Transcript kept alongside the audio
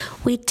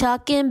We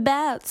talking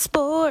about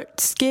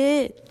sports,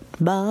 get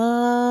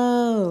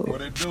ball.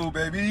 What it do,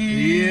 baby?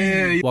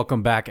 Yeah.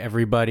 Welcome back,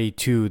 everybody,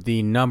 to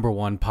the number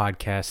one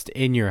podcast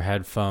in your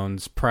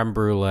headphones, Prem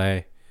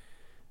Brulee.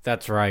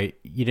 That's right.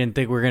 You didn't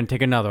think we were going to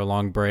take another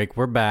long break.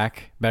 We're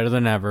back, better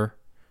than ever.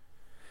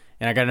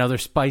 And I got another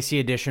spicy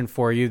edition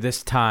for you.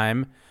 This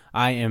time,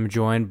 I am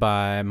joined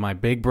by my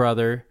big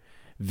brother,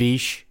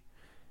 Vish.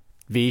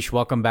 Vish,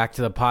 welcome back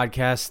to the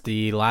podcast.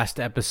 The last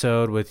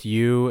episode with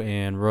you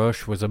and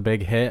Rush was a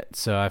big hit,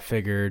 so I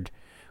figured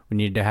we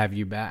needed to have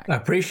you back. I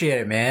appreciate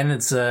it, man.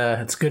 It's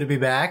good to be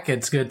back.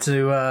 It's good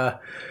to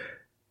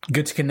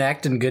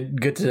connect and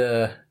good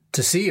to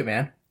see you,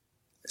 man.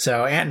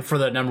 So, and for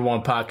the number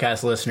one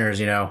podcast listeners,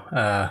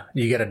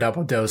 you get a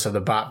double dose of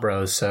the Bot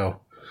Bros. So,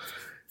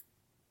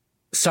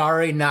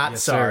 sorry, not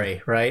yes, sorry,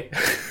 sir. Right?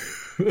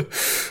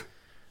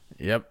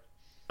 Yep.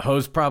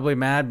 Ho's probably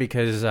mad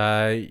because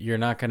you're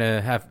not going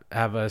to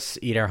have us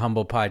eat our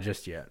humble pie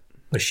just yet.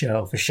 For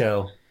sure.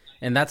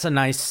 And that's a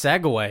nice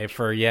segue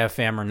for Yeah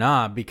Fam or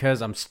Not,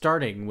 because I'm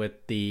starting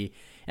with the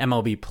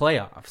MLB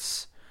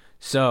playoffs.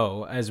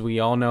 So, as we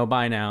all know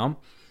by now,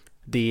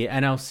 the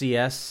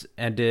NLCS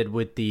ended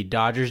with the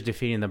Dodgers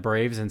defeating the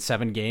Braves in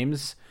 7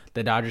 games.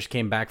 The Dodgers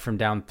came back from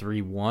down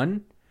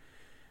 3-1.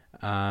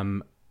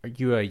 Are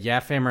you a Yeah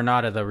Fam or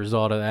Not of the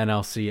result of the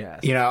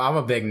NLCS? I'm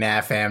a big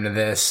NA fan to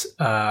this.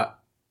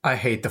 I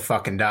hate the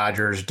fucking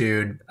Dodgers,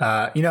 dude.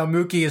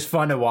 Mookie is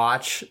fun to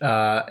watch.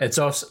 It's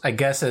also, I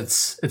guess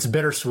it's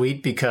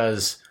bittersweet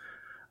because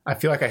I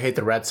feel like I hate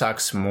the Red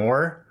Sox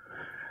more.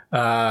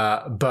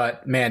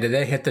 But man, did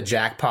they hit the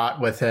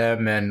jackpot with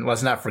him? And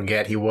let's not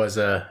forget he was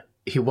a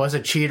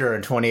cheater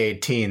in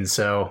 2018.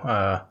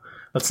 So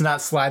let's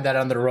not slide that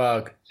under the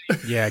rug.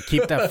 Yeah,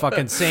 keep that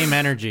fucking same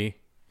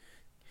energy.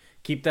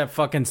 Keep that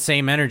fucking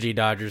same energy,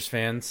 Dodgers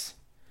fans.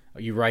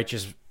 You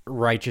righteous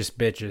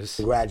bitches.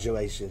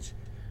 Congratulations.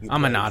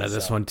 I'm a nod of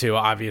this one too,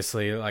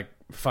 obviously. Like,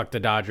 fuck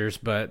the Dodgers,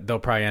 but they'll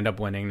probably end up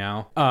winning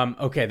now.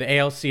 Okay, the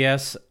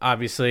ALCS,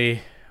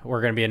 obviously, we're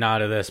going to be a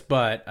nod of this,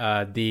 but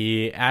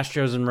the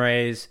Astros and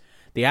Rays,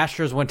 the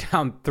Astros went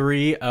down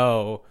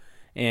 3-0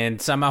 and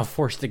somehow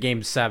forced a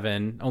Game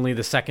 7. Only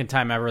the second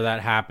time ever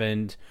that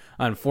happened.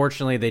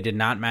 Unfortunately, they did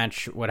not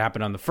match what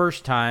happened on the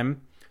first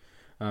time.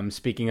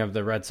 Speaking of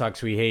the Red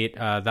Sox we hate,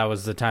 that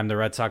was the time the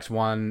Red Sox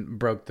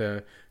broke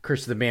the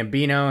curse of the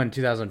Bambino in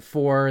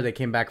 2004. They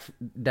came back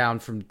down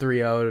from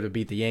 3-0 to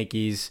beat the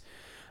Yankees.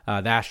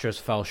 The Astros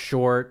fell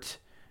short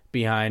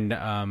behind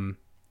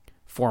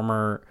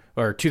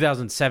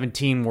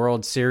 2017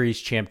 World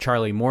Series champ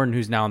Charlie Morton,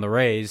 who's now in the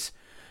Rays,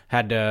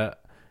 had to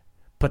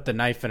put the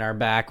knife in our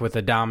back with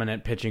a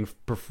dominant pitching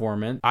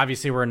performance.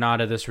 Obviously, we're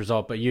not of this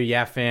result, but you,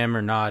 Yeah Fam,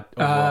 or not?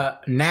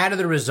 Not of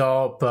the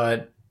result,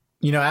 but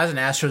as an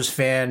Astros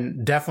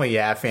fan, definitely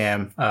Yeah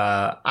Fam.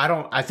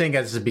 I think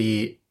as to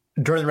be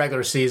during the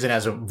regular season,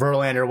 as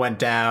Verlander went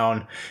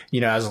down,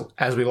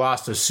 as we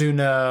lost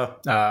Osuna,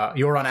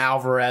 Yordan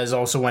Alvarez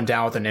also went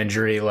down with an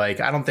injury. Like,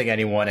 I don't think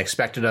anyone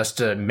expected us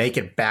to make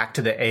it back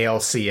to the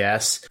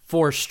ALCS.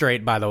 4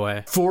 straight, by the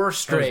way. 4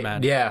 straight.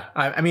 Yeah.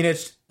 I mean,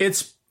 it's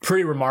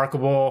pretty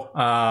remarkable.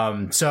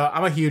 So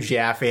I'm a huge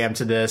Yeah fan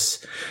to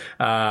this,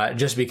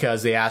 just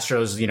because the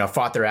Astros,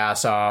 fought their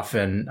ass off,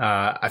 and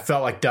I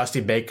felt like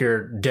Dusty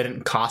Baker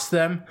didn't cost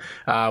them,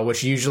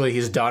 which usually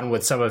he's done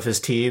with some of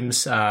his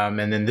teams. And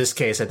in this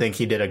case, I think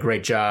he did a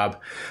great job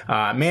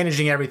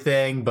managing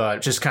everything,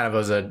 but just kind of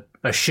was a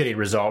shitty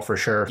result for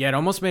sure. Yeah, it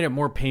almost made it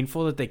more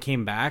painful that they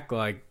came back.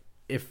 Like,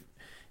 if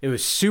it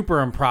was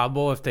super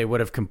improbable if they would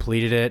have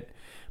completed it.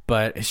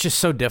 But it's just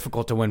so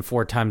difficult to win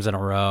 4 times in a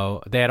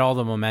row. They had all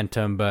the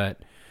momentum,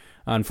 but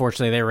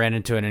unfortunately they ran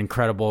into an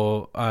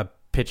incredible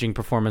pitching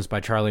performance by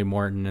Charlie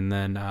Morton. And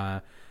then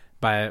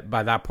by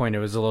that point, it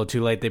was a little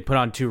too late. They put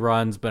on 2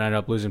 runs, but ended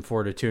up losing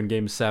 4-2 in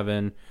Game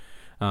 7.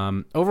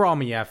 Overall,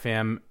 I'm a Yeah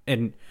Fam.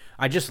 And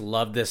I just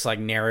love this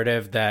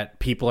narrative that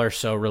people are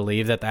so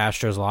relieved that the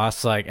Astros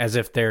lost, as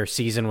if their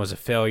season was a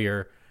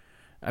failure.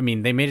 I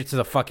mean, they made it to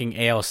the fucking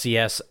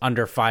ALCS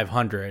under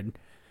 500.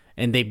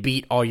 And they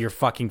beat all your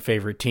fucking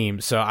favorite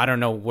teams. So I don't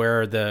know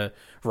where the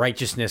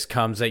righteousness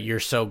comes that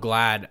you're so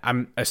glad.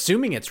 I'm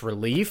assuming it's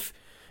relief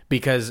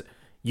because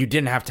you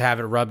didn't have to have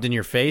it rubbed in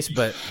your face,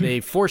 but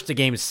they forced a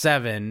Game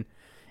 7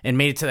 and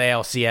made it to the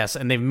ALCS,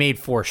 and they've made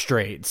 4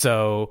 straight.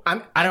 So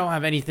I don't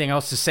have anything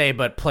else to say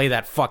but play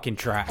that fucking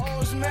track.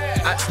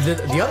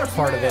 The other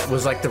part of it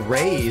was the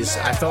Rays.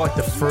 I felt like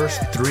the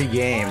first 3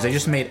 games, they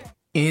just made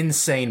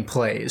insane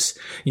plays.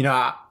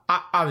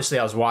 Obviously,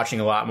 I was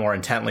watching a lot more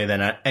intently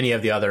than any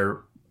of the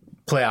other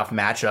playoff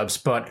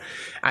matchups, but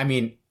I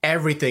mean,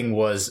 everything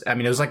was, it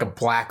was like a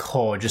black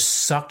hole. It just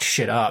sucked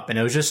shit up. And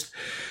it was just,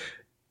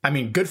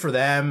 good for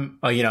them.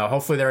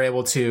 Hopefully they're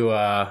able to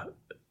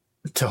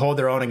hold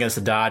their own against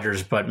the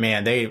Dodgers, but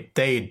man,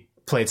 they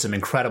played some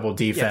incredible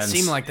defense. Yeah, it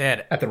seemed like they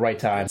had at the right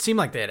time. It seemed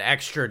like they had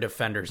extra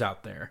defenders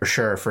out there. For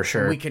sure.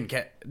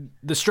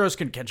 The Stros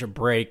couldn't catch a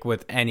break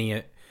with any,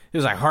 it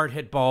was hard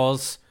hit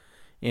balls,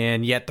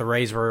 and yet the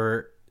Rays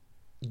were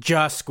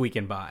just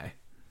squeaking by.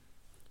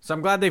 So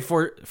I'm glad they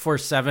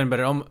forced 7, but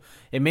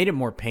it made it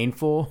more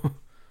painful.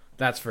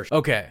 That's for sure.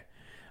 Okay.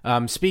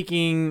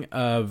 Speaking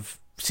of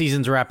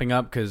seasons wrapping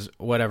up, because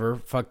whatever,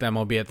 fuck the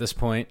MLB at this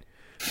point.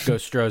 Go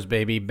Stros,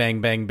 baby. Bang,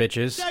 bang,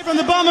 bitches. From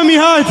the bottom of my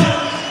heart,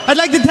 I'd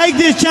like to take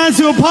this chance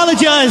to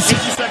apologize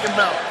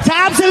to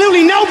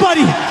absolutely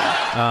nobody.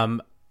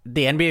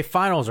 The NBA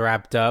Finals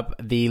wrapped up.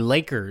 The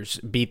Lakers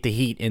beat the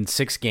Heat in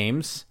 6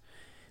 games.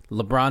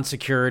 LeBron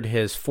secured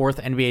his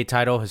 4th NBA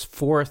title, his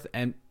 4th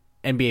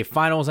NBA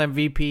Finals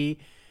MVP.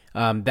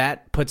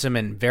 That puts him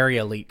in very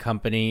elite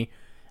company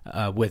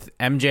with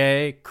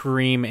MJ,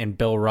 Kareem, and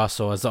Bill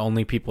Russell as the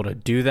only people to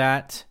do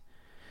that.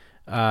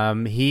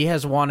 He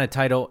has won a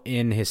title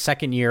in his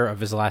 2nd year of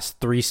his last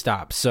 3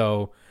 stops.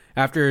 So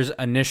after his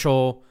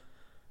initial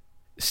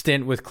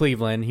stint with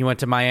Cleveland, he went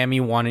to Miami,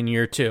 won in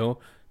year 2,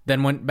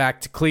 then went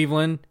back to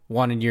Cleveland,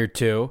 won in year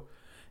 2,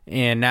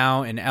 and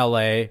now in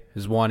LA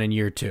has won in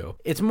year 2.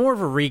 It's more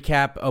of a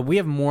recap. We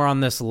have more on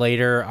this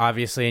later,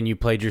 obviously, and you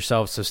played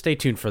yourself, so stay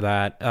tuned for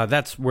that.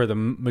 That's where the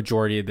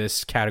majority of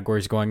this category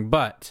is going.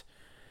 But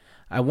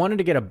I wanted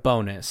to get a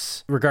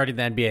bonus regarding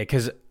the NBA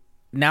because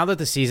now that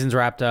the season's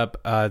wrapped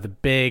up, the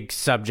big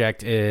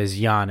subject is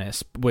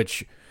Giannis,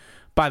 which,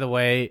 by the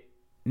way,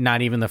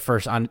 not even the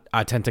first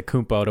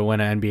Antetokounmpo to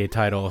win an NBA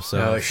title.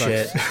 So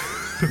shit.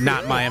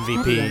 Not my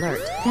MVP.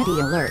 Petty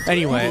alert.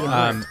 Anyway, Petty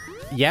alert.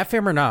 yeah,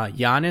 fam or not,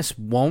 Giannis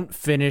won't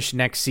finish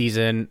next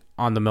season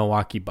on the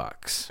Milwaukee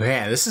Bucks.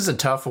 Man, this is a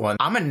tough one.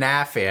 I'm a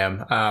NA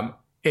fam.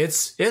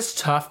 It's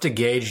tough to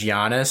gauge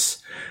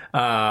Giannis.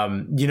 I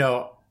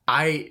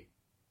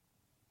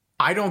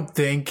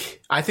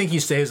think he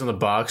stays on the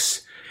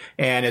Bucks,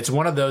 and it's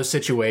one of those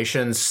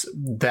situations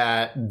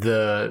that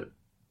the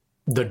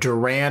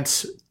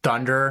Durant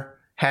Thunder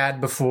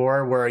had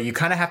before, where you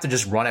kind of have to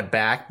just run it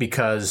back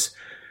because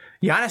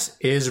Giannis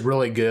is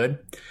really good.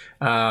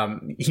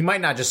 He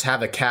might not just have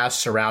the cast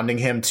surrounding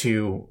him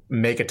to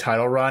make a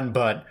title run,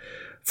 but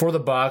for the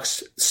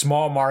Bucks,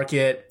 small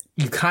market,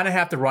 you kind of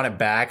have to run it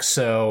back.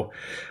 So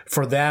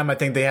for them, I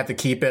think they have to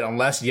keep it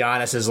unless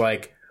Giannis is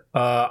like,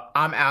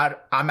 I'm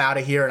out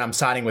of here and I'm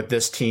signing with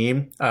this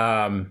team.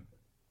 Kind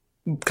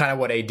of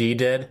what AD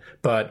did,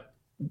 but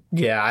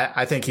yeah,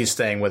 I think he's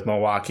staying with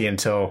Milwaukee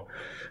until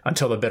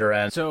the bitter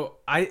end. So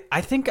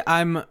I think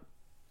I'm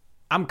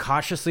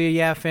cautiously a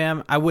yeah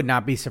fam. I would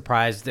not be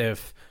surprised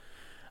if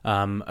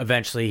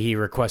eventually he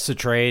requests a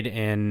trade,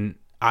 and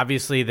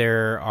obviously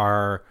there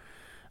are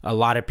a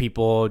lot of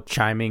people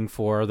chiming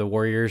for the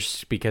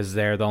Warriors because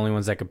they're the only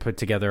ones that could put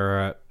together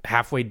a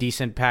halfway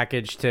decent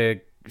package to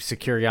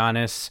secure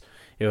Giannis.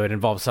 It would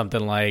involve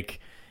something like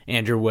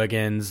Andrew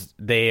Wiggins.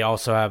 They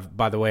also have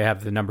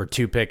the number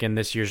 2 pick in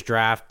this year's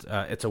draft.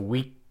 It's a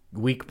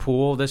weak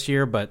pool this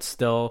year, but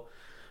still,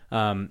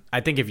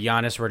 I think if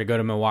Giannis were to go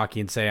to Milwaukee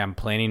and say, I'm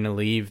planning to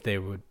leave, they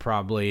would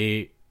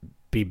probably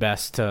be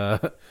best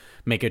to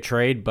make a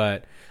trade.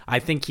 But I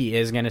think he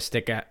is going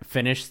to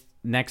finish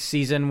next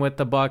season with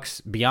the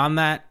Bucks. Beyond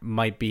that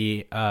might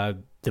be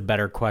the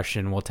better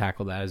question. We'll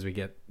tackle that as we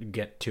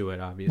get to it,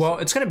 obviously. Well,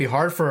 it's going to be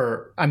hard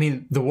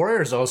the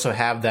Warriors also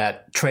have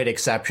that trade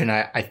exception.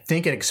 I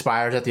think it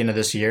expires at the end of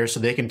this year, so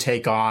they can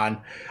take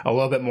on a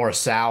little bit more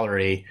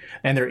salary,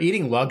 and they're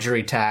eating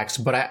luxury tax.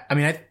 But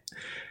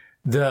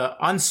the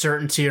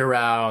uncertainty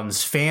around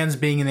fans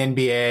being in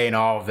the NBA and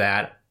all of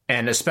that,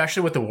 and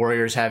especially with the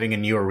Warriors having a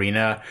new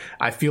arena,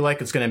 I feel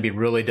like it's going to be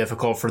really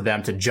difficult for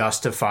them to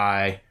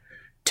justify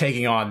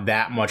taking on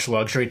that much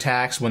luxury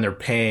tax when they're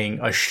paying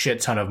a shit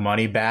ton of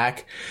money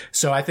back.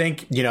 So I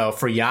think,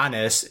 for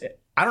Giannis,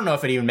 I don't know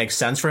if it even makes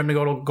sense for him to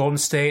go to Golden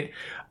State.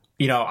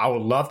 I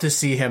would love to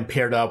see him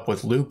paired up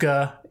with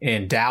Luka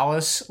in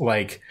Dallas.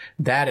 Like,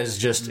 that is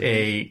just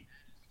a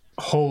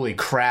holy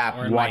crap,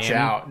 watch Miami.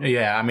 out.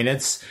 Yeah,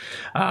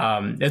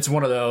 it's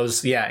one of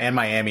those, and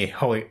Miami.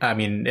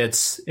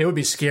 It would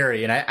be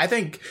scary. And I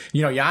think,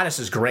 Giannis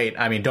is great.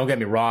 Don't get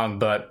me wrong,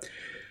 but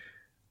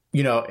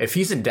if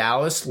he's in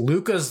Dallas,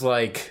 Luka's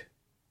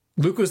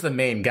the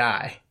main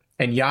guy,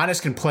 and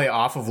Giannis can play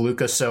off of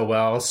Luka so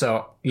well.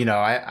 So,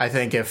 I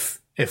think if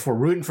we're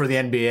rooting for the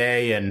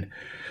NBA and,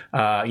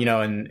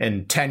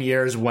 in 10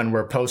 years when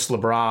we're post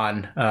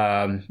LeBron,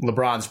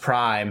 LeBron's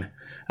prime,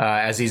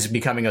 as he's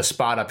becoming a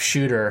spot up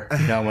shooter,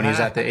 when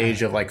he's at the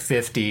age of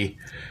 50,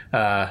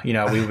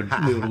 we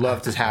would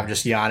love to have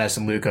just Giannis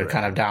and Luka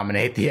kind of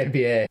dominate the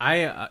NBA.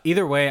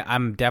 Either way,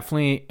 I'm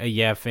definitely a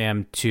yeah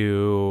fam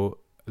to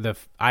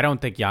I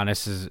don't think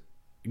Giannis is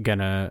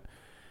gonna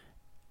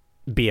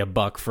be a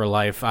Buck for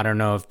life. I don't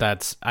know if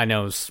I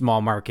know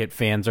small market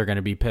fans are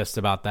gonna be pissed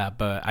about that,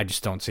 but I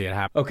just don't see it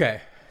happen.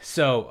 Okay,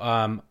 so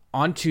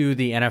on to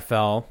the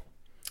NFL.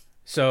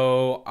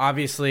 So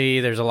obviously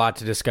there's a lot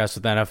to discuss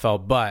with the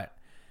NFL, but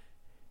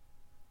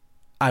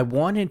I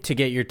wanted to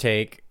get your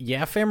take,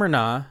 yeah fam or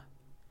nah.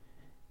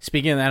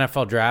 Speaking of the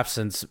NFL draft,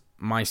 since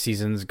my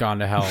season's gone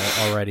to hell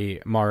already,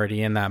 I'm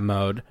already in that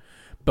mode.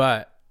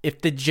 But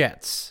if the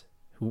Jets,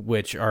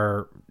 which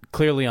are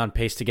clearly on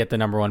pace to get the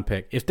number 1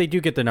 pick, if they do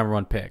get the number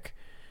 1 pick,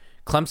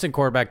 Clemson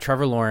quarterback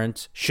Trevor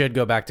Lawrence should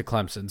go back to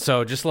Clemson.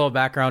 So just a little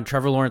background.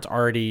 Trevor Lawrence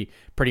already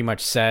pretty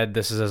much said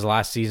this is his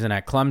last season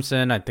at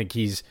Clemson. I think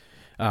he's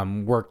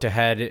worked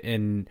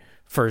ahead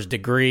for his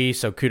degree,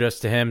 so kudos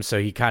to him. So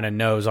he kind of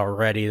knows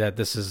already that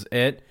this is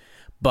it.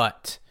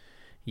 But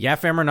yeah,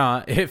 fam or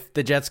not, if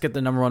the Jets get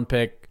the number 1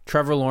 pick,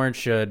 Trevor Lawrence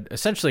should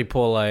essentially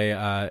pull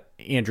a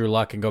Andrew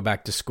Luck and go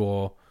back to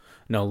school.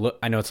 No,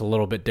 I know it's a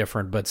little bit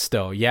different, but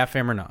still, yeah,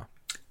 fam or no?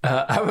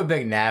 I'm a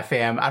big Nat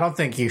fan. I don't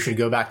think he should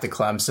go back to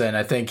Clemson.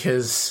 I think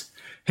his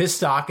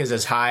stock is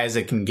as high as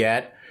it can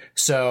get.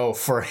 So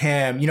for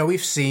him,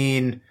 we've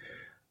seen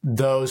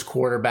those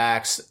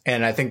quarterbacks,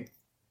 and I think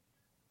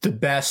the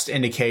best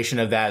indication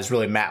of that is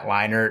really Matt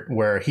Leinart,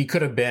 where he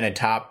could have been a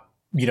top,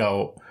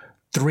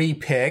 3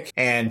 pick,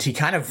 and he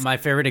kind of... My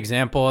favorite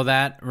example of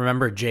that,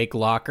 remember Jake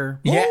Locker?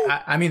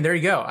 Yeah, I mean, there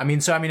you go. I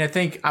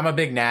think I'm a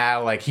big Nat.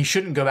 Like, he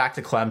shouldn't go back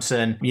to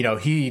Clemson.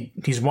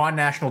 He's won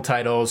national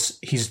titles.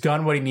 He's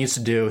done what he needs to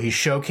do. He's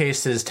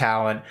showcased his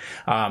talent.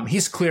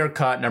 He's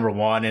clear-cut number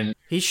 1. And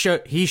he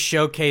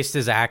showcased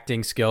his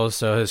acting skills,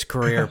 so his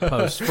career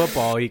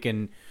post-football, he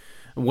can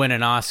win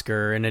an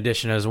Oscar in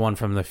addition to his one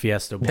from the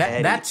Fiesta Bowl.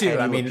 That too.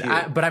 I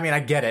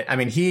get it. I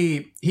mean,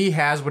 he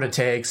has what it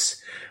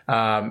takes.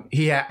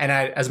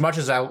 As much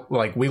as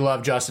we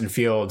love Justin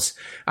Fields,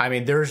 I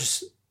mean,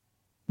 there's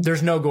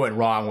no going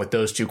wrong with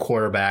those 2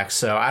 quarterbacks.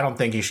 So I don't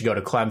think he should go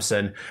to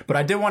Clemson. But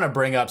I did want to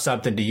bring up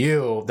something to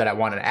you that I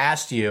wanted to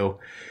ask you.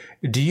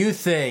 Do you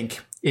think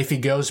if he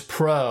goes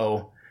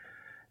pro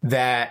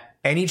that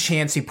any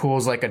chance he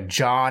pulls like a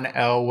John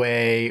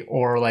Elway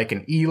or like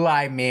an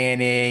Eli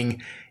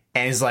Manning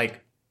and is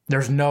like,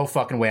 there's no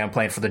fucking way I'm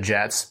playing for the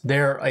Jets.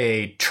 They're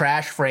a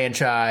trash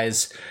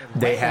franchise.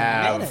 They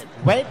have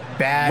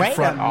bad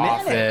front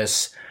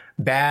office,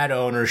 bad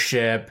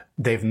ownership.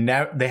 They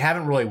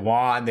haven't really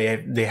won.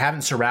 They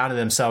haven't surrounded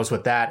themselves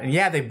with that. And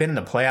yeah, they've been in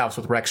the playoffs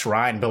with Rex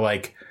Ryan, but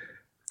like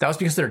that was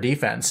because of their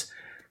defense.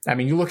 I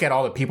mean, you look at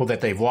all the people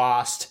that they've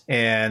lost,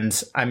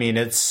 and I mean,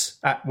 it's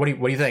what do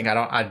you think?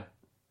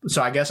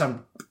 So I guess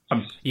I'm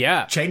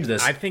change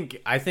this. I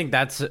think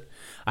that's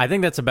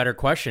a better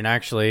question,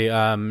 actually.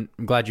 I'm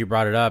glad you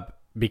brought it up,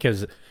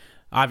 because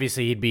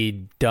obviously he'd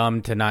be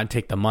dumb to not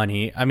take the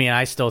money. I mean,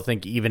 I still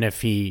think even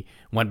if he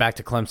went back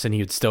to Clemson, he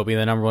would still be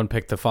the number 1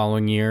 pick the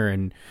following year.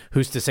 And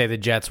who's to say the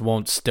Jets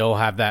won't still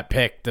have that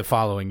pick the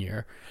following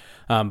year?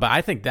 But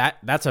I think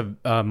that's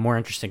a more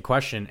interesting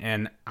question.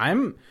 And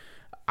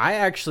I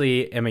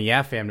actually am a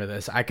yeah fan to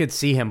this. I could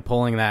see him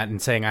pulling that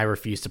and saying, I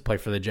refuse to play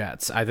for the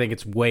Jets. I think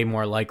it's way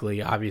more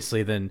likely,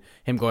 obviously, than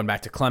him going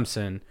back to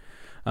Clemson.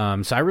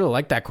 So I really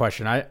like that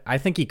question. I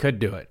think he could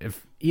do it.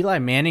 If Eli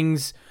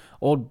Manning's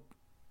old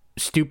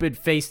stupid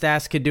faced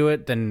ass could do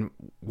it, then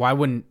why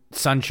wouldn't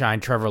Sunshine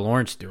Trevor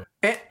Lawrence do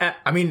it?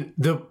 I mean,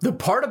 the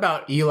part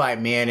about Eli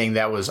Manning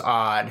that was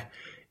odd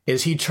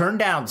is he turned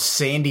down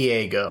San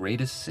Diego.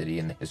 Greatest city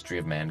in the history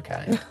of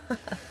mankind.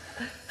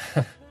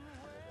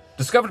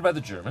 Discovered by the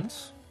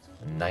Germans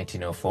in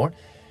 1904.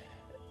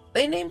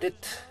 They named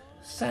it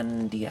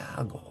San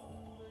Diego,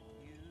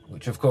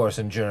 which of course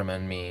in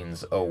German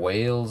means a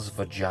whale's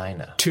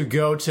vagina. To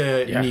go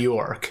to New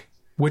York,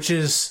 which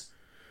is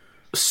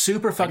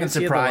super fucking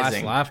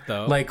surprising. Laugh,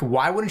 though. Like,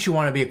 why wouldn't you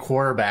want to be a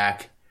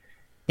quarterback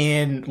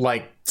in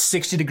like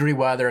 60-degree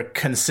weather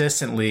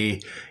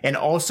consistently, and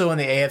also in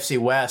the AFC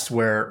West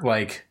where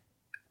like,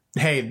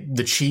 hey,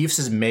 the Chiefs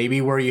is maybe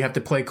where you have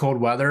to play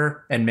cold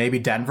weather, and maybe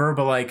Denver,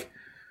 but like,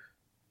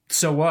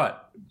 so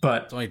what?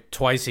 But it's only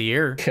twice a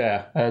year.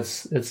 Yeah,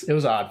 it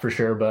was odd for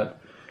sure, but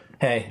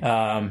hey,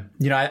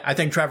 I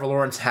think Trevor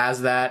Lawrence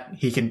has that.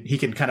 He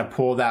can kind of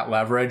pull that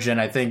leverage, and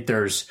I think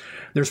there's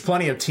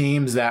plenty of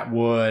teams that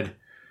would.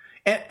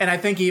 And I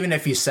think even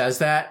if he says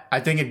that, I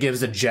think it gives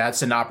the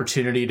Jets an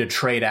opportunity to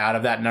trade out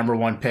of that number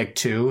 1 pick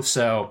too.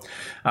 So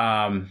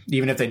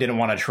even if they didn't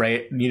want to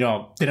trade, they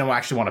didn't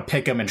actually want to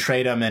pick him and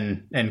trade him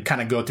and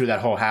kind of go through that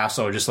whole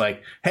hassle, just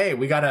like, hey,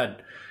 we got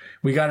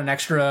an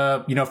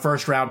extra,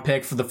 first round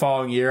pick for the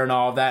following year and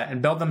all of that,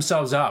 and build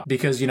themselves up,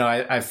 because,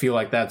 I feel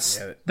like that's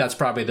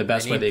probably the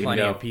best way they can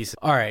go.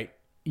 All right.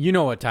 You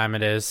know what time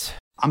it is.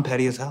 I'm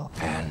petty as hell.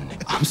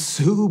 And I'm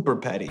super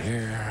petty.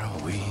 Here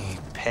we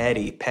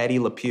Petty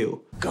Le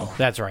Pew. go.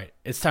 That's right.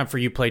 It's time for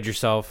You Played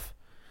Yourself.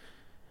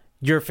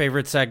 Your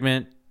favorite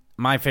segment,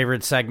 my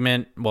favorite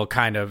segment. Well,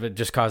 kind of. It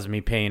just causes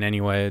me pain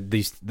anyway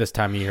this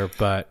time of year.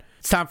 But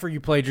it's time for You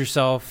Played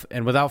Yourself.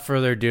 And without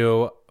further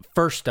ado,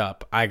 first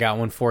up, I got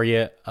one for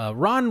you.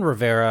 Ron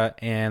Rivera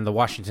and the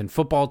Washington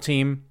football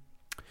team.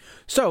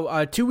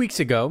 So 2 weeks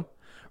ago,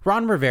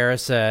 Ron Rivera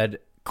said,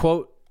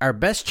 quote, "Our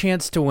best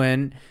chance to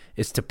win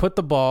is to put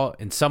the ball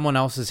in someone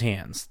else's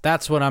hands.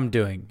 That's what I'm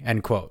doing,"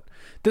 end quote.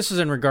 This is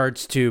in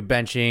regards to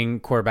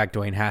benching quarterback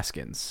Dwayne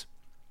Haskins.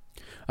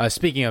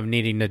 Speaking of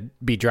needing to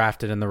be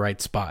drafted in the right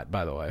spot,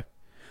 by the way.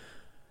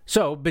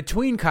 So,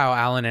 between Kyle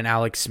Allen and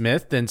Alex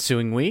Smith the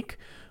ensuing week,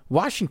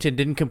 Washington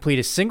didn't complete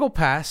a single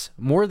pass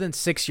more than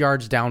 6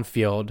 yards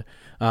downfield.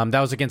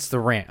 That was against the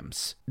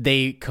Rams.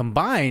 They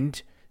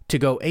combined to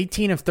go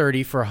 18 of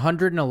 30 for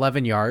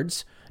 111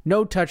 yards,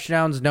 no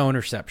touchdowns, no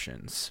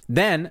interceptions.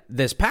 Then,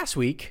 this past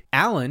week,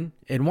 Allen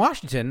in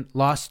Washington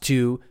lost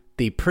to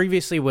the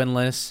previously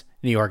winless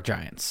New York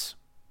Giants.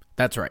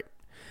 That's right.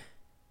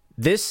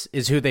 This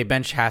is who they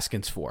benched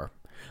Haskins for.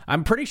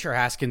 I'm pretty sure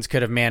Haskins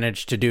could have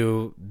managed to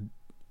do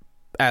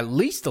at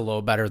least a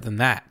little better than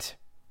that.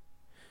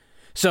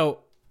 So,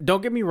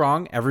 don't get me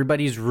wrong,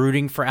 everybody's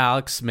rooting for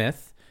Alex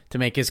Smith to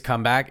make his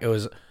comeback. It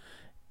was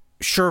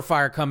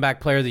surefire comeback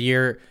player of the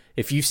year.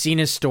 If you've seen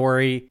his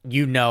story,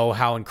 you know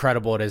how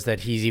incredible it is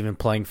that he's even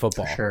playing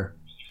football. For sure.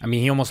 I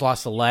mean, he almost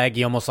lost a leg.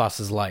 He almost lost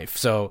his life.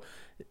 So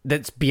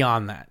that's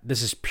beyond that.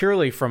 This is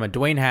purely from a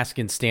Dwayne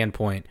Haskins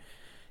standpoint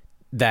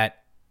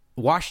that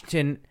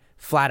Washington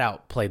flat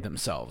out played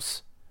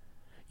themselves.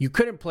 You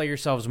couldn't play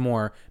yourselves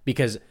more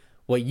because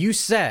what you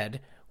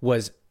said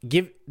was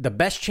give the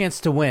best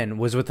chance to win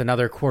was with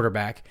another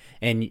quarterback,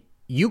 and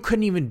you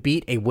couldn't even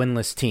beat a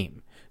winless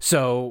team.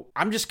 So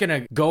I'm just going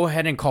to go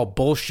ahead and call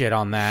bullshit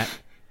on that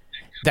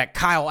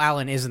Kyle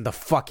Allen isn't the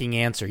fucking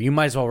answer. You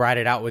might as well ride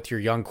it out with your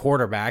young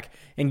quarterback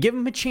and give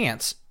him a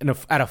chance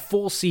at a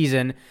full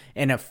season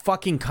and a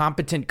fucking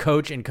competent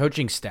coach and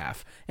coaching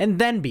staff, and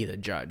then be the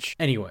judge.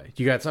 Anyway,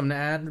 you got something to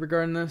add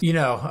regarding this?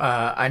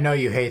 I know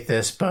you hate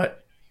this, but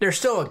there's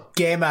still a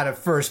game out of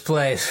first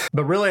place.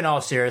 But really, in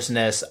all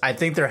seriousness, I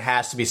think there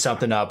has to be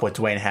something up with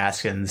Dwayne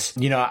Haskins.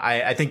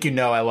 I think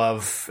I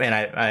love, and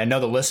I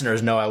know the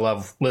listeners know I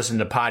love listening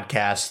to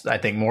podcasts, I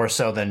think more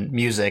so than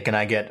music. And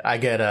I get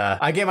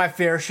my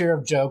fair share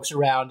of jokes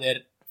around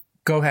it.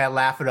 Go ahead,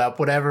 laugh it up,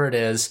 whatever it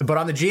is. But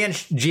on the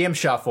GM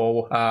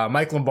shuffle,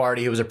 Mike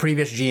Lombardi, who was a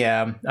previous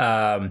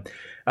GM,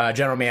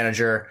 general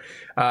manager,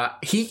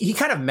 he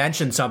kind of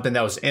mentioned something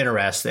that was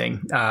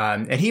interesting.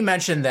 And he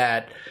mentioned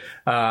that,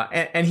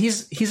 and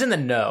he's in the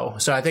know.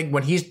 So I think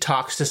when he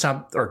talks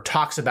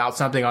about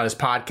something on his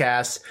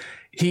podcast,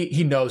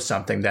 he knows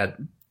something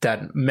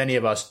that many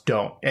of us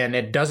don't. And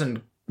it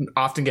doesn't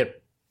often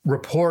get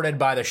reported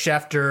by the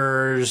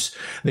Schefters,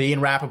 the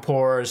Ian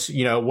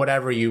Rappaports,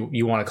 whatever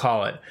you want to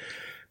call it.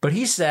 But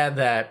he said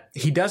that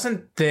he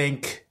doesn't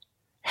think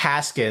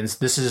Haskins,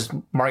 this is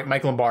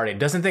Mike Lombardi,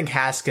 doesn't think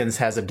Haskins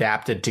has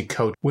adapted to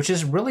coach, which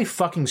is really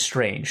fucking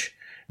strange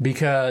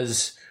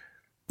because,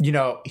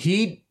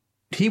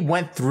 he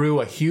went through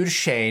a huge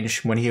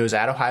change when he was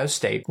at Ohio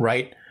State,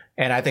 right?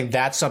 And I think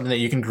that's something that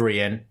you can agree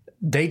in.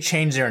 They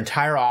changed their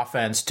entire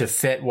offense to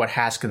fit what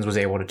Haskins was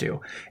able to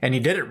do. And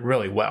he did it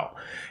really well.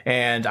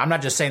 And I'm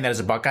not just saying that as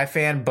a Buckeye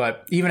fan,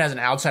 but even as an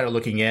outsider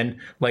looking in,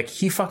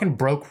 he fucking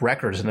broke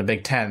records in the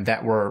Big Ten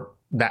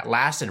that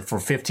lasted for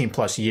 15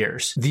 plus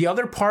years. The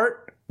other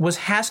part was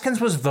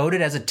Haskins was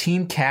voted as a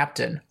team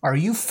captain. Are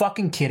you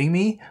fucking kidding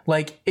me?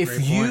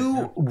 If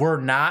you were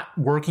not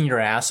working your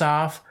ass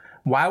off,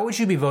 why would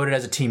you be voted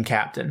as a team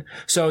captain?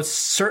 So it's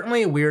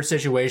certainly a weird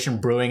situation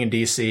brewing in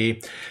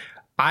DC.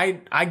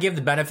 I give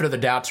the benefit of the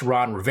doubt to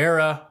Ron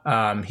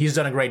Rivera. He's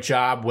done a great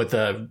job with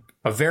a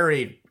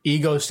very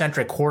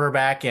egocentric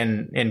quarterback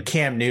in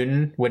Cam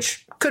Newton,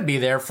 which could be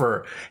there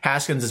for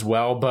Haskins as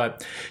well.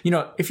 But,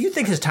 if you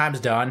think his time's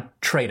done,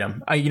 trade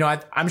him.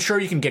 I'm sure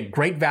you can get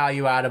great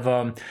value out of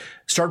him.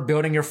 Start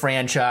building your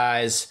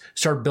franchise,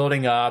 start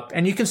building up,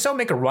 and you can still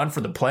make a run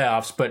for the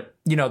playoffs. But,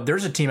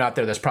 there's a team out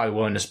there that's probably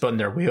willing to spin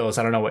their wheels.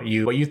 I don't know what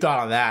you thought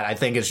on that. I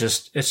think it's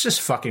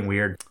just fucking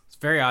weird.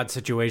 Very odd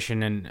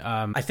situation, and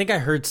I think I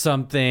heard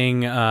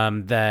something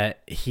that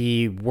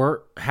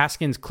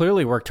Haskins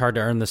clearly worked hard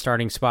to earn the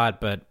starting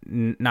spot, but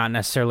not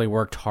necessarily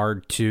worked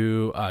hard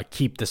to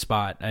keep the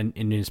spot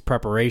in his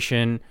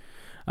preparation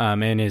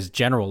and his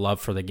general love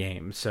for the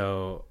game.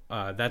 So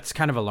that's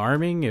kind of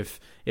alarming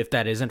if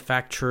that is in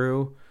fact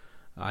true.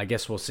 I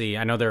guess we'll see.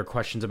 I know there were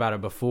questions about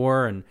it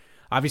before, and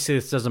obviously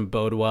this doesn't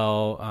bode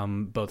well,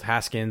 both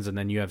Haskins and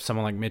then you have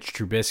someone like Mitch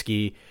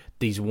Trubisky,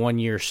 these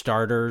one-year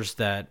starters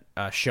that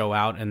show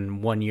out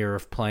in 1 year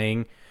of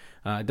playing.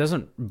 It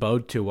doesn't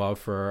bode too well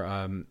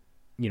for,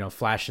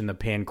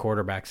 flash-in-the-pan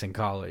quarterbacks in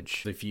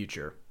college, the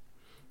future.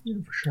 Yeah,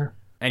 for sure.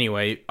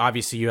 Anyway,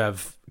 obviously you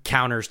have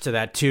counters to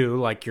that too,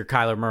 like your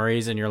Kyler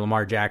Murrays and your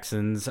Lamar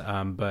Jacksons,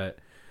 but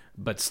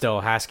still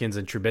Haskins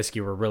and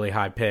Trubisky were really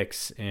high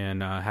picks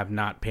and have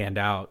not panned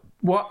out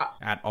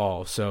at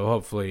all. So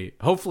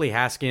hopefully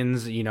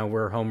Haskins,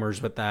 we're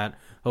homers with that.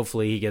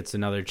 Hopefully he gets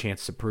another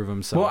chance to prove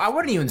himself. Well, I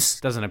wouldn't even...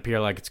 Doesn't appear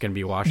like it's going to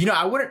be Washington.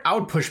 I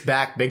would push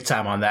back big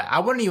time on that. I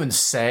wouldn't even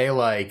say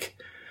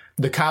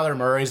the Kyler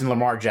Murrays and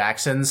Lamar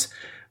Jacksons.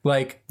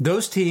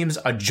 Those teams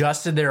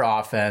adjusted their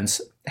offense,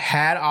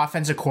 had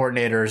offensive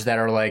coordinators that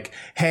are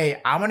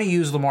hey, I'm going to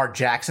use Lamar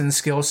Jackson's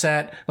skill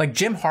set.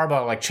 Jim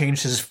Harbaugh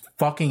changed his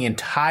fucking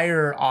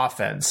entire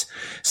offense.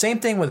 Same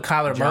thing with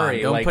Kyler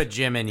Murray. Don't put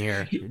Jim in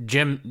here.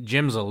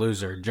 Jim's a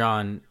loser.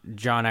 John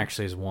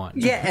actually is one.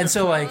 Yeah, and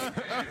so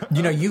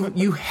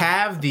you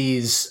have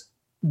these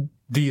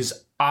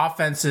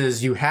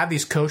offenses, you have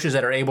these coaches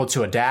that are able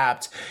to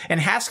adapt, and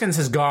Haskins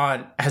has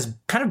kind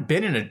of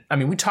been in it. I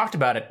mean, we talked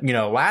about it,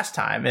 last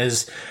time,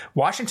 is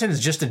Washington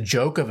is just a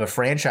joke of a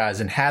franchise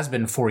and has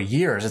been for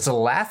years. It's a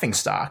laughing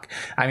stock.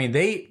 I mean,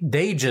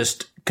 they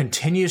just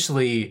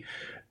continuously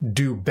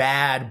do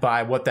bad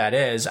by what that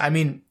is. I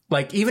mean,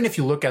 like, even if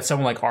you look at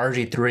someone like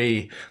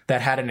RG3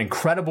 that had an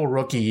incredible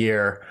rookie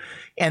year,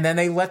 and then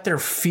they let their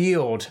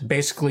field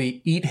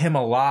basically eat him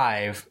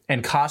alive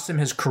and cost him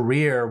his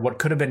career, what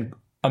could have been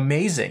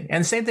amazing.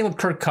 And same thing with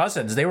Kirk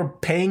Cousins. They were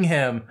paying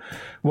him,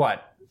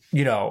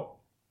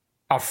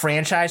 a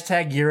franchise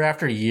tag year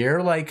after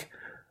year. Like,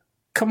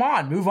 come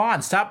on, move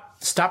on. Stop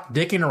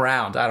dicking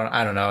around.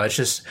 I don't know. It's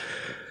just,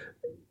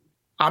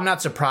 I'm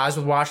not surprised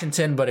with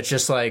Washington, but it's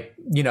just like,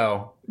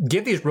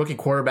 give these rookie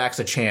quarterbacks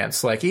a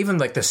chance. Like, even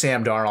like the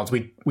Sam Darnolds,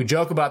 we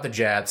joke about the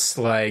Jets,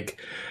 like,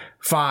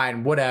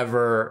 fine,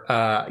 whatever.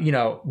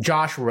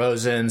 Josh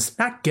Rosen's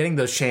not getting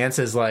those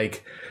chances.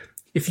 Like,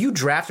 if you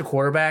draft a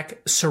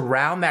quarterback,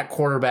 surround that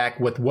quarterback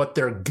with what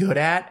they're good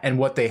at and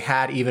what they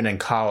had even in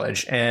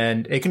college,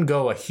 and it can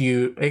go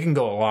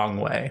a long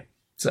way.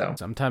 So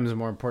sometimes it's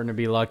more important to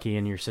be lucky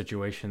in your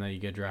situation that you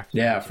get drafted.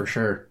 Yeah, for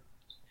sure.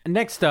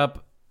 Next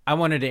up, I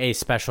wanted a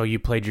special You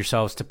Played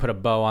Yourselves to put a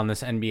bow on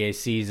this NBA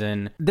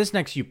season. This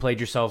next You Played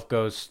Yourself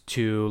goes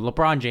to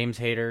LeBron James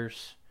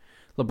haters,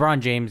 LeBron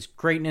James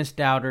greatness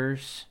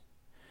doubters.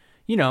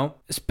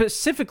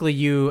 Specifically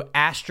you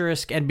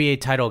asterisk NBA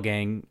title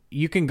gang,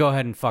 you can go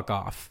ahead and fuck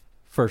off,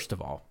 first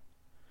of all.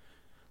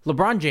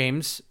 LeBron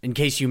James, in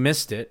case you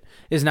missed it,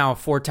 is now a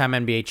 4-time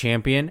NBA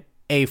champion,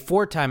 a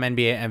 4-time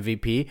NBA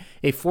MVP,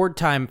 a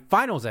 4-time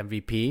Finals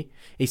MVP,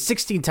 a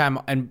 16-time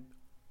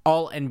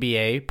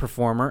All-NBA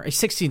performer, a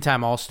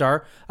 16-time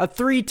All-Star, a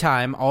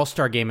 3-time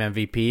All-Star Game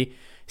MVP,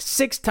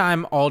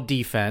 6-time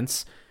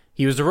All-Defense.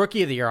 He was the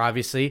Rookie of the Year,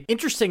 obviously.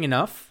 Interesting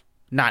enough,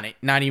 not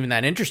even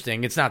that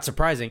interesting, it's not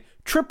surprising,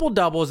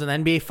 triple-doubles in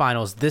the NBA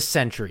Finals this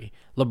century.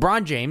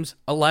 LeBron James,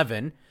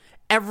 11.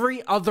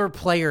 Every other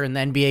player in the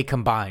NBA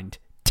combined,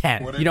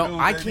 10.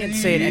 I can't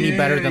say it any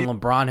better than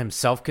LeBron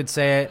himself could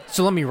say it,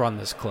 so let me run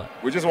this clip.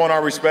 We just want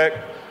our respect.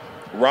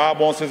 Rob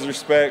wants his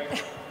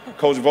respect.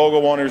 Coach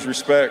Vogel wants his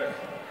respect.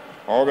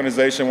 Our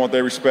organization want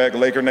their respect.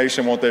 Laker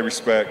Nation want their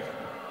respect.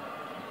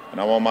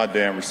 And I want my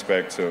damn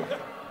respect, too.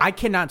 I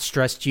cannot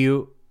stress to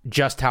you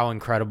just how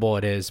incredible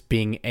it is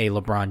being a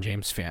LeBron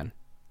James fan.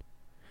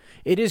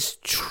 It is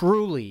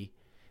truly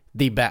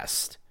the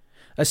best,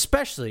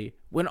 especially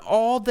when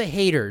all the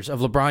haters of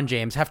LeBron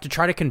James have to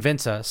try to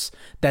convince us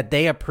that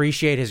they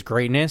appreciate his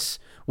greatness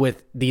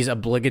with these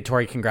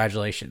obligatory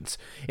congratulations.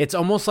 It's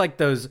almost like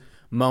those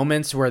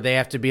moments where they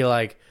have to be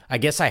like, I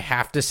guess I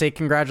have to say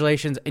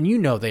congratulations, and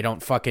they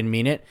don't fucking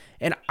mean it.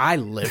 And I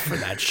live for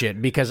that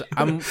shit because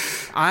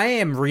I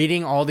am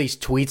reading all these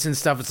tweets and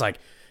stuff. It's like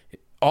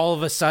all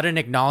of a sudden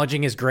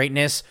acknowledging his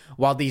greatness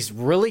while these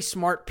really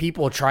smart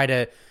people try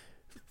to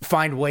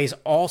find ways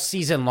all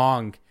season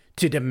long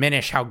to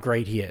diminish how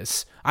great he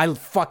is. I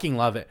fucking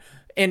love it.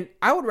 And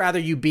I would rather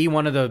you be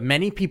one of the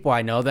many people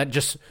I know that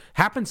just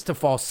happens to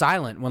fall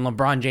silent when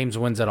LeBron James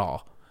wins it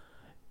all.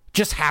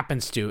 Just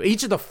happens to.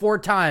 Each of the 4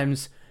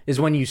 times is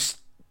when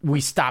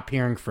we stop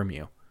hearing from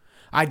you.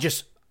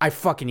 I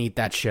fucking eat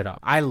that shit up.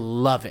 I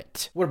love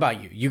it. What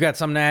about you? You got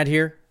something to add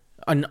here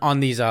on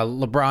these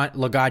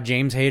LeBron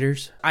James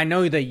haters? I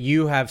know that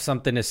you have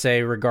something to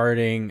say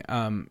regarding,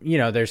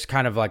 there's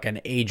kind of like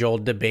an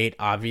age-old debate,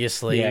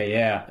 obviously.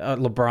 Yeah.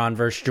 LeBron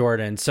versus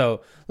Jordan.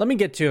 So let me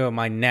get to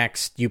my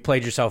next You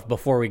Played Yourself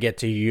before we get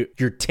to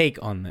your take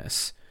on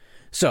this.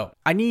 So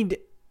I need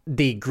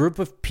the group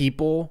of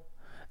people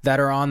that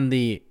are on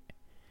the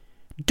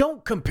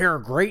don't compare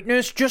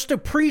greatness, just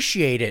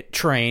appreciate it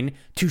train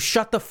to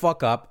shut the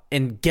fuck up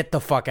and get the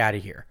fuck out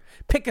of here.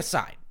 Pick a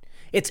side.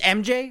 It's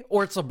MJ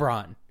or it's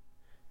LeBron.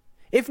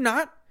 If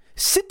not,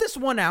 sit this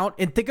one out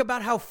and think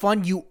about how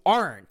fun you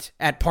aren't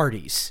at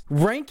parties.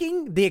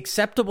 Ranking the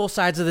acceptable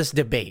sides of this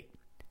debate,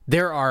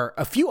 there are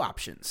a few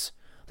options.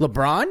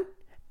 LeBron,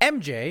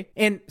 MJ,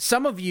 and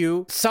some of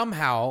you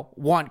somehow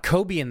want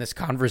Kobe in this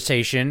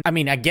conversation. I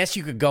mean, I guess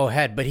you could go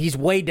ahead, but he's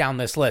way down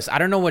this list. I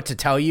don't know what to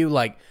tell you.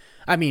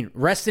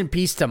 Rest in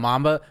peace to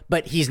Mamba,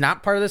 but he's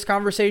not part of this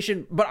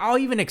conversation. But I'll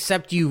even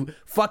accept you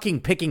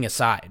fucking picking a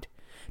side.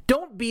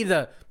 Don't be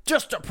the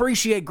just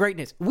appreciate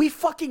greatness. We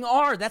fucking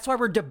are. That's why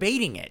we're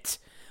debating it.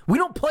 We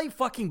don't play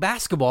fucking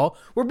basketball.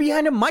 We're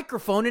behind a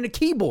microphone and a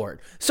keyboard.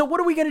 So what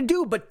are we going to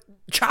do but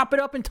chop it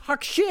up and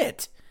talk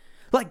shit?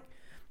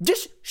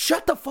 Just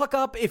shut the fuck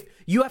up if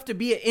you have to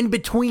be in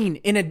between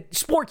in a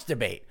sports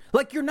debate.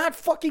 You're not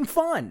fucking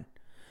fun.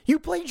 You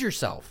played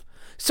yourself.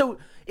 So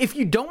if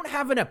you don't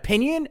have an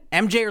opinion,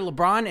 MJ or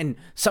LeBron, and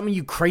some of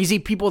you crazy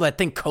people that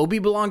think Kobe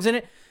belongs in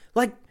it,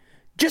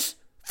 just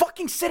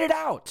fucking sit it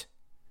out.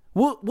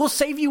 We'll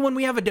save you when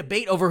we have a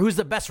debate over who's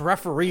the best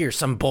referee or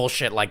some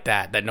bullshit like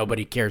that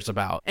nobody cares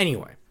about.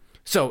 Anyway,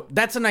 so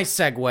that's a nice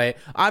segue.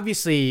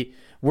 Obviously,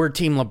 we're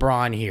Team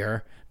LeBron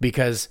here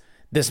because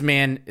this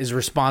man is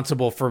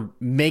responsible for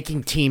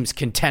making teams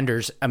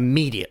contenders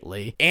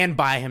immediately and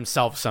by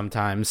himself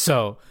sometimes.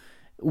 So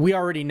we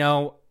already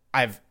know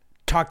I've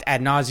talked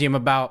ad nauseum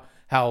about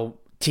how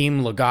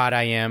Team LeGod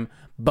I am.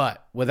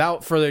 But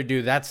without further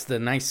ado, that's the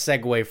nice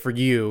segue for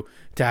you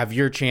to have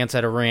your chance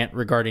at a rant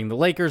regarding the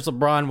Lakers,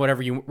 LeBron,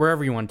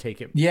 wherever you want to take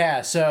it.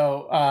 Yeah,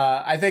 so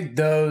I think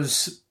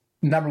those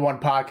number one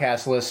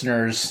podcast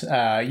listeners,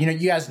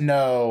 you guys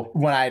know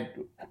when I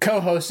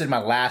co-hosted my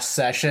last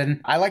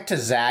session, I like to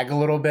zag a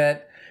little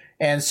bit.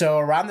 And so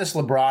around this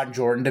LeBron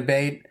Jordan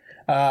debate,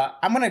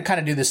 I'm going to kind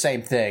of do the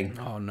same thing.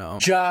 Oh, no.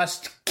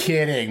 Just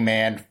kidding,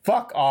 man.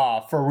 Fuck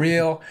off. For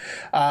real.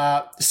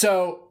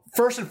 So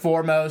first and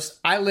foremost,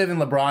 I live in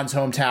LeBron's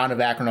hometown of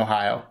Akron,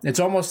 Ohio. It's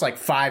almost like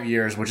 5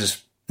 years, which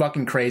is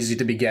fucking crazy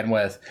to begin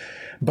with.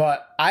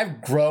 But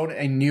I've grown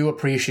a new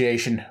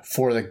appreciation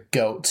for the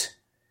GOAT.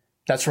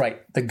 That's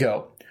right, the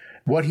GOAT.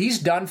 What he's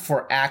done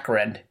for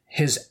Akron,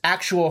 his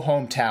actual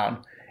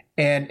hometown,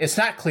 and it's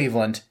not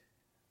Cleveland.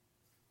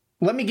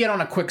 Let me get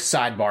on a quick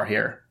sidebar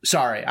here.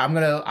 Sorry, I'm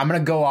gonna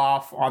go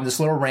off on this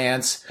little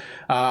rant.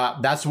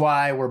 That's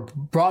why we're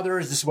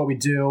brothers. This is what we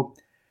do.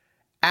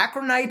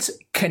 Akronites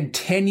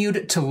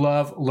continued to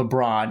love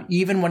LeBron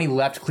even when he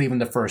left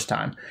Cleveland the first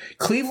time.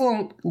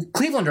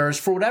 Clevelanders,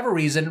 for whatever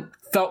reason,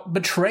 felt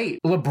betrayed.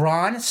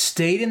 LeBron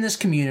stayed in this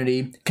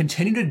community,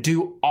 continued to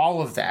do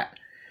all of that,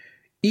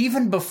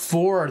 even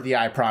before the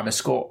I Promise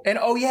School. And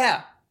oh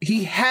yeah,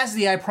 he has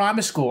the I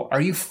Promise School.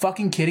 Are you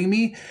fucking kidding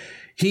me?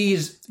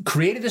 He's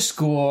created a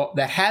school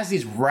that has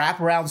these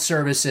wraparound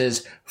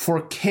services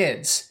for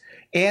kids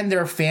and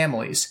their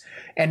families.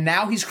 And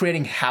now he's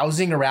creating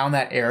housing around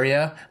that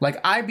area. Like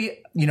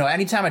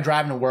anytime I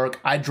drive into work,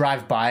 I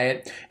drive by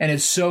it. And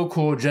it's so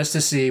cool just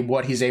to see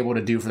what he's able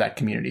to do for that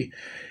community.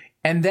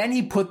 And then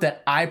he put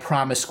that I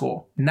Promise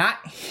School, not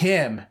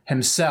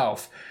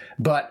himself,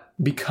 but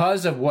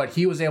because of what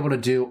he was able to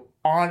do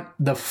on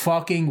the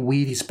fucking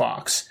Wheaties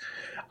box.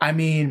 I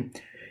mean,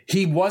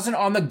 he wasn't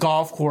on the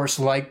golf course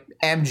like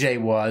MJ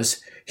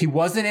was. He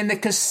wasn't in the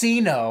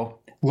casino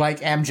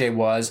like MJ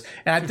was.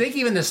 And I think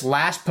even this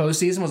last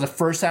postseason was the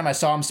first time I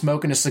saw him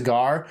smoking a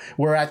cigar,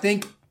 where I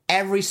think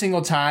every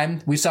single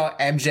time we saw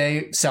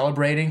MJ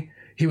celebrating,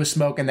 he was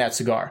smoking that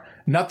cigar.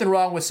 Nothing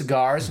wrong with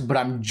cigars, but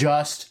I'm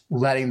just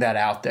letting that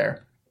out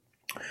there.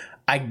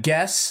 I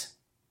guess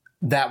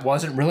that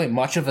wasn't really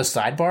much of a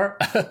sidebar,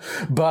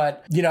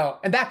 but,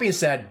 and that being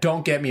said,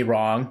 don't get me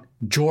wrong.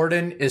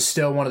 Jordan is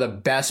still one of the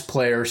best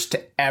players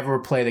to ever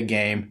play the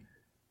game,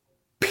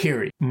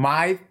 period.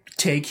 My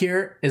take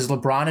here is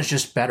LeBron is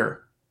just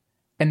better,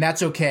 and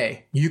that's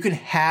okay. You can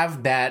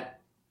have that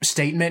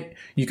statement.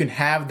 You can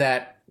have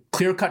that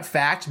clear-cut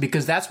fact,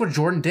 because that's what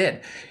Jordan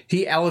did.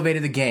 He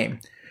elevated the game,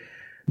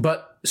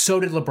 but so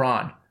did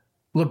LeBron.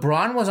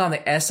 LeBron was on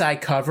the SI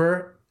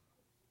cover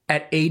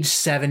at age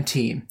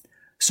 17.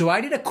 So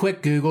I did a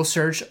quick Google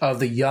search of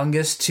the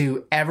youngest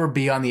to ever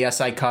be on the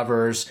SI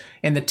covers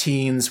in the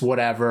teens,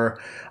 whatever.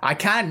 I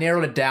kind of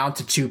narrowed it down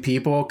to two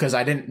people because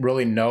I didn't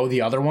really know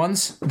the other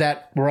ones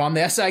that were on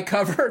the SI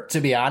cover,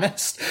 to be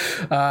honest.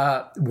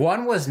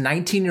 One was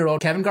 19-year-old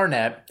Kevin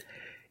Garnett,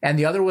 and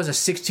the other was a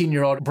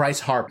 16-year-old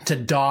Bryce Harper to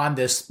don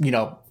this,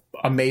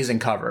 amazing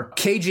cover.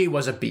 KG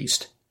was a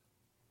beast.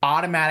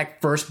 Automatic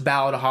first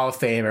ballot Hall of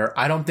Famer.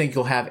 I don't think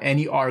you'll have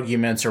any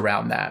arguments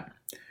around that.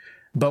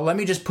 But let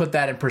me just put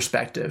that in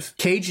perspective.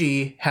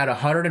 KG had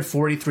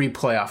 143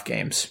 playoff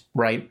games,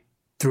 right?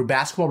 Through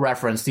Basketball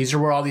Reference, these are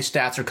where all these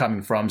stats are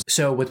coming from.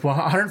 So with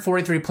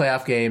 143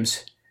 playoff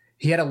games,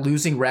 he had a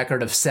losing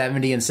record of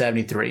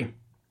 70-73.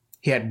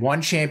 He had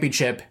one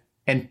championship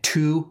and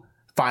 2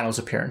 finals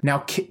appearances. Now,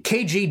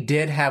 KG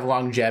did have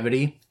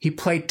longevity. He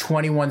played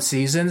 21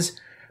 seasons,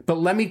 but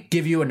let me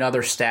give you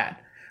another stat.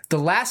 The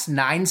last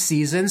 9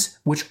 seasons,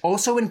 which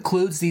also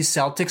includes these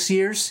Celtics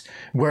years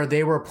where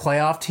they were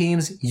playoff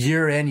teams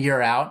year in, year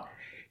out,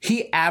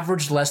 he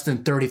averaged less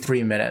than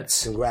 33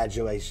 minutes.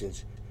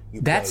 Congratulations.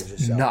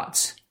 That's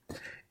nuts.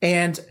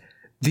 And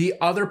the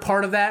other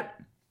part of that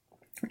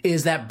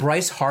is that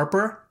Bryce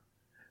Harper,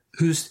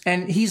 he's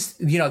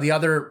the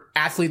other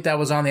athlete that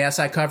was on the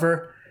SI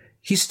cover,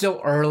 he's still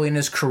early in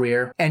his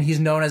career and he's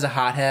known as a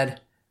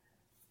hothead.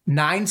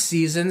 9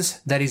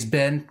 seasons that he's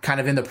been kind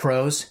of in the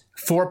pros,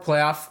 4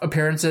 playoff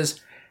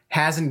appearances,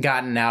 hasn't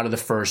gotten out of the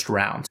first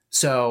round.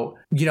 So,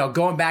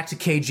 going back to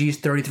KG's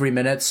 33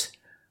 minutes,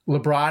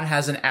 LeBron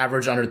has an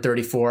average under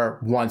 34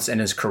 once in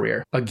his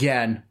career.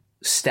 Again,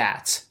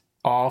 stats,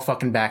 all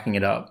fucking backing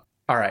it up.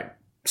 All right,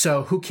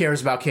 so who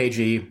cares about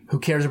KG? Who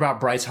cares about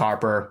Bryce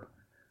Harper?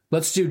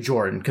 Let's do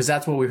Jordan, because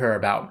that's what we heard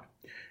about.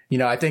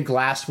 I think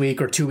last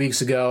week or 2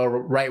 weeks ago,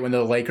 right when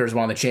the Lakers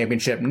won the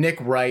championship, Nick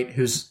Wright,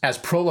 who's as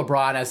pro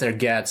LeBron as there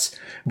gets,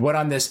 went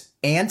on this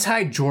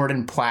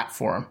anti-Jordan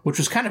platform, which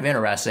was kind of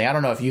interesting. I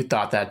don't know if you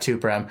thought that too,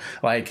 Prem.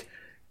 Like,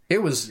 it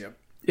was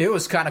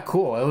kind of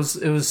cool. It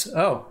was,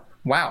 oh,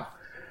 wow.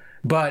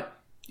 But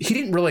he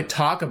didn't really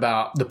talk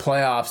about the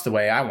playoffs the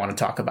way I want to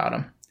talk about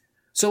them.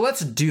 So let's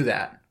do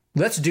that.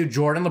 Let's do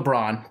Jordan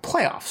LeBron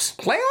playoffs.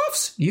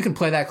 Playoffs? You can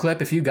play that clip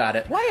if you got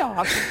it.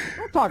 Playoffs?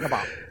 What talk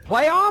about?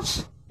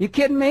 Playoffs? You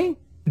kidding me?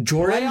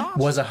 Jordan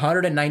was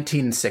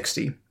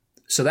 119-60.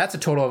 So that's a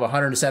total of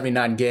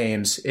 179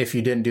 games if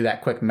you didn't do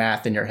that quick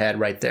math in your head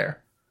right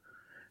there.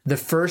 The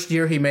first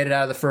year he made it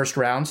out of the first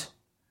round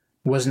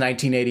was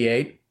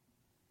 1988.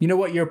 You know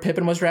what year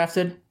Pippen was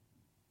drafted?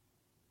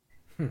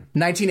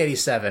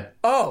 1987.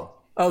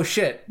 Oh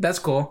shit. That's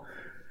cool.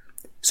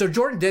 So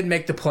Jordan did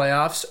make the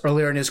playoffs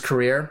earlier in his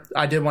career.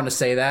 I did want to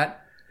say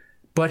that.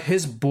 But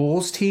his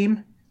Bulls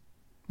team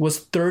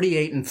was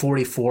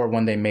 38-44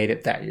 when they made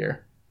it that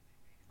year.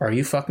 Are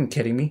you fucking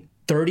kidding me?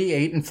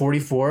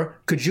 38-44?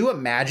 Could you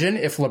imagine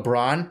if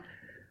LeBron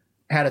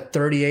had a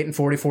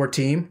 38-44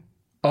 team?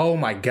 Oh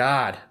my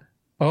God.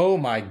 Oh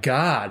my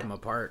God. I'm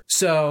apart.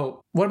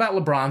 So what about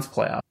LeBron's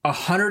playoff?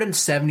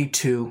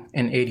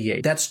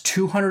 172-88. That's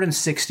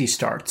 260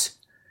 starts.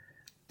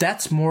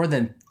 That's more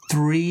than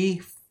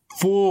 3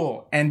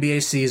 full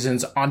NBA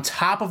seasons on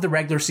top of the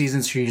regular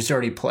seasons he's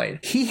already played.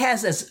 He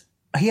has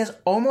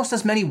almost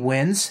as many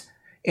wins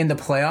in the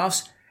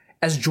playoffs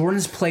as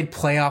Jordan's played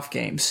playoff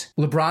games.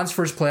 LeBron's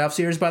first playoff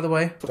series, by the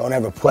way, don't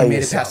ever play he made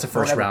yourself. it past the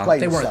first round.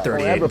 They weren't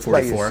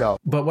 38-44.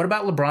 But what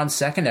about LeBron's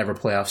second ever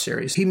playoff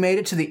series? He made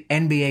it to the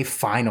NBA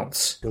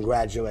Finals.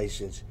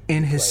 Congratulations.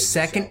 In his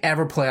second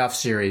ever playoff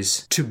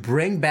series, to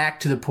bring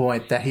back to the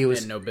point that he was...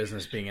 He had no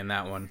business being in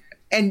that one.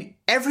 And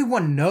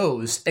everyone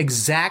knows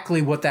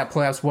exactly what that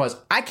playoffs was.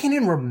 I can't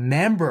even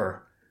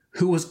remember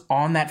who was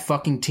on that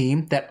fucking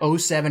team, that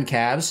 07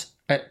 Cavs.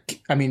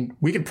 I mean,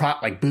 we could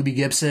like Boobie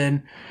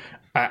Gibson.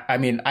 I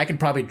mean, I could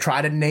probably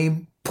try to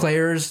name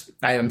players.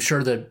 I am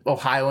sure the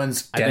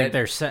Ohioans get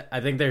it. I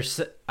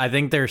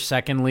think their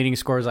second leading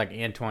scorer is like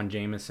Antoine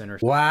Jameson or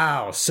something.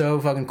 Wow, so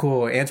fucking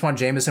cool. Antoine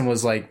Jameson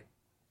was like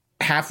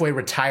halfway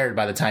retired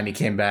by the time he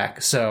came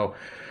back. So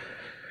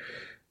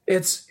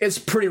it's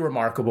pretty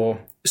remarkable.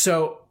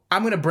 So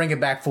I'm going to bring it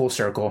back full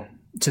circle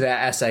to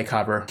that SI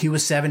cover. He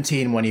was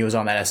 17 when he was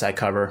on that SI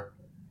cover,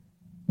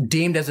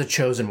 deemed as a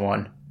chosen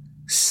one.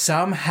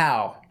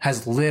 Somehow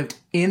has lived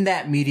in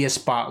that media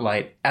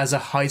spotlight as a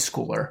high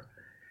schooler.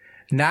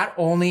 Not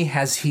only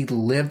has he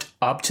lived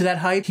up to that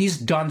hype, he's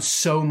done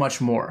so much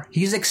more.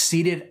 He's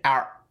exceeded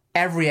our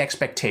every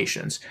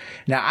expectations.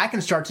 Now I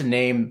can start to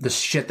name the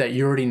shit that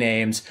you already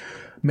named.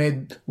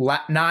 Made 9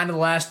 of the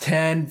last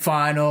 10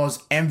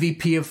 finals,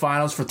 MVP of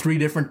finals for 3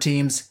 different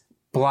teams,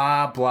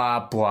 blah,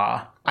 blah,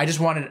 blah. I just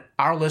wanted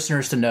our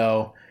listeners to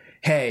know,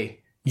 hey,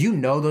 you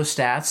know those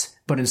stats,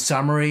 but in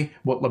summary,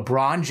 what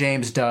LeBron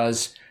James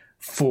does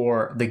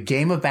for the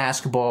game of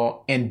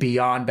basketball and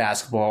beyond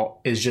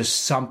basketball is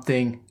just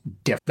something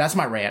different. That's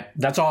my rant.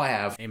 That's all I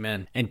have.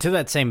 Amen. And to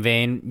that same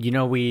vein,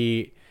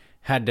 we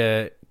had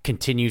to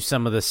continue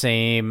some of the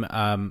same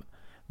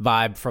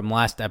vibe from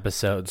last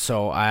episode.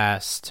 So I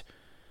asked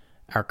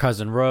our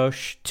cousin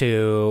Roche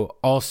to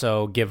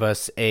also give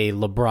us a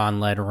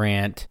LeBron-led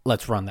rant.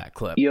 Let's run that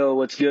clip. Yo,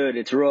 what's good?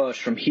 It's Roche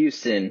from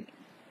Houston.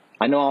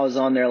 I know I was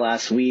on there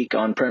last week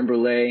on Prem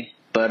Brulee,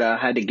 but I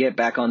had to get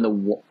back on the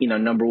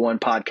number one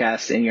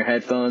podcast in your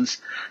headphones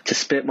to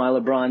spit my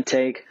LeBron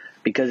take,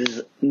 because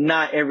it's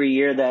not every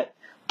year that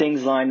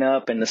things line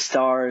up and the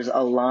stars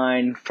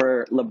align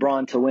for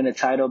LeBron to win a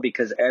title,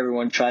 because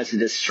everyone tries to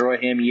destroy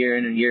him year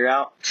in and year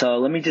out. So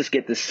let me just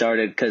get this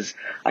started, because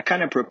I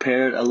kind of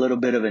prepared a little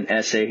bit of an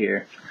essay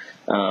here.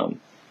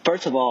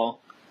 First of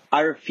all, I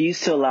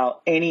refuse to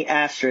allow any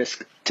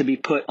asterisk to be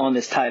put on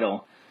this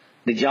title.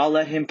 Did y'all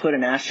let him put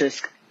an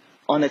asterisk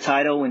on the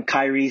title when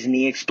Kyrie's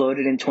knee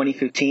exploded in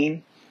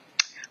 2015?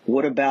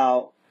 What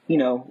about,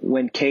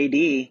 when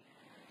KD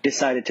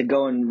decided to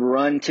go and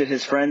run to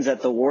his friends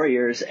at the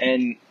Warriors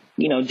and,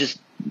 just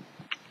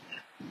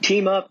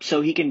team up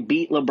so he can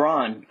beat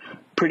LeBron,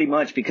 pretty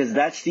much, because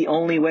that's the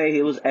only way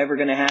it was ever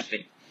going to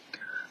happen.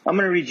 I'm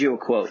going to read you a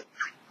quote.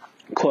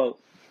 Quote,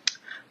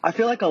 I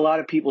feel like a lot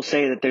of people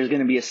say that there's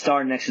going to be a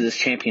star next to this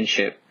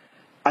championship.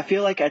 I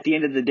feel like at the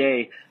end of the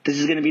day, this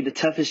is going to be the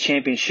toughest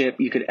championship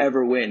you could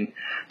ever win,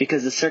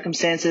 because the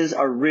circumstances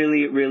are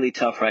really, really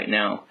tough right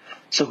now.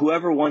 So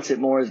whoever wants it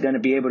more is going to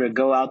be able to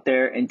go out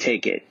there and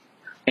take it.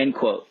 End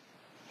quote.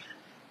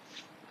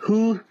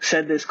 Who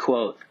said this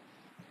quote?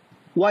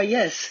 Why,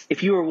 yes,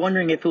 if you were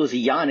wondering if it was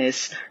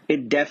Giannis,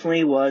 it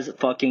definitely was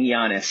fucking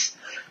Giannis.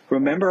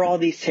 Remember all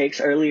these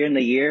takes earlier in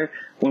the year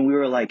when we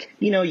were like,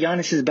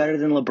 Giannis is better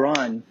than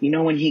LeBron.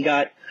 When he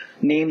got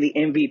named the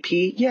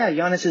MVP? Yeah,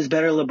 Giannis is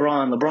better than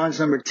LeBron. LeBron's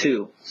number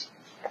 2.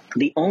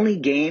 The only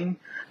game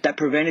that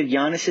prevented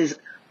Giannis's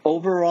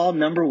overall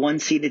number 1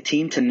 seeded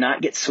team to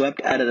not get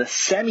swept out of the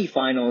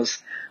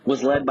semifinals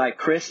was led by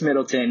Chris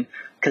Middleton,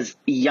 because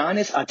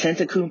Giannis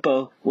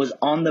Antetokounmpo was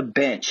on the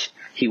bench.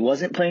 He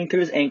wasn't playing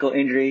through his ankle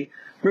injury.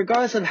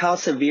 Regardless of how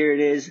severe it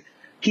is,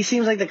 he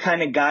seems like the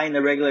kind of guy in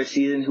the regular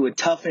season who would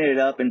toughen it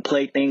up and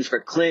play things for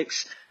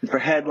clicks and for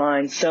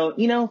headlines. So,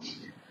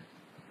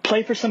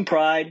 play for some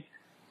pride.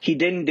 He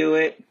didn't do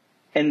it,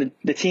 and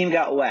the team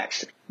got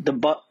waxed.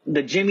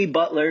 The Jimmy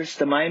Butlers,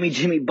 the Miami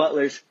Jimmy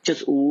Butlers,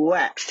 just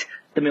waxed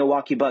the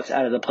Milwaukee Bucks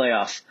out of the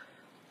playoffs.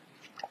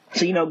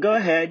 So, go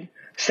ahead,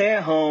 stay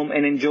at home,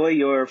 and enjoy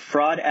your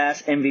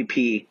fraud-ass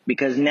MVP,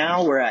 because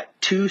now we're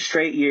at 2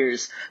 straight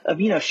years of,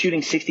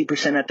 shooting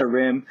 60% at the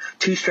rim,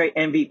 2 straight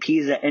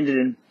MVPs that ended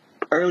in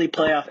early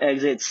playoff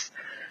exits.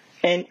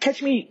 And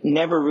catch me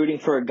never rooting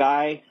for a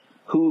guy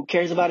who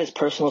cares about his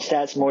personal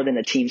stats more than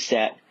a team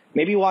stat.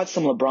 Maybe watch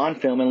some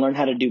LeBron film and learn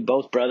how to do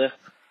both, brother.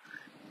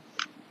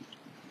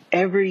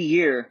 Every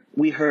year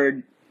we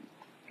heard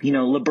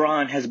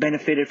LeBron has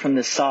benefited from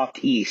the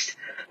soft East.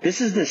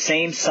 This is the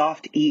same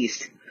soft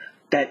East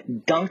that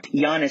dunked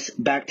Giannis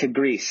back to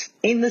Greece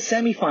in the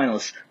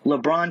semifinals.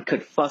 LeBron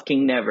could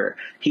fucking never.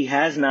 He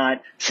has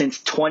not since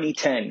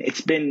 2010.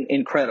 It's been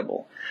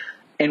incredible.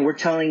 And we're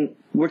telling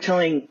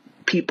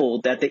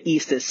people that the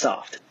East is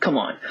soft. Come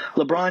on.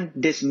 LeBron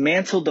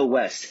dismantled the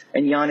West,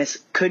 and Giannis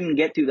couldn't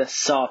get through the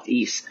soft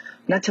East.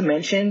 Not to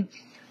mention,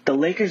 the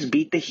Lakers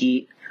beat the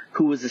Heat,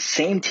 who was the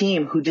same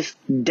team who just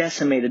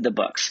decimated the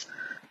Bucks.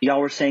 Y'all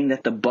were saying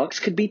that the Bucks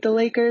could beat the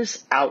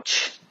Lakers?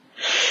 Ouch.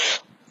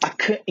 I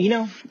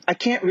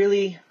can't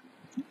really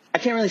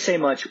say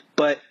much,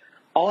 but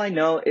all I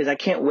know is I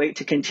can't wait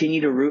to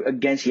continue to root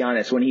against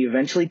Giannis when he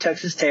eventually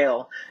tucks his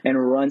tail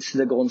and runs to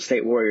the Golden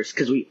State Warriors,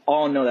 because we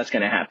all know that's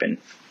going to happen.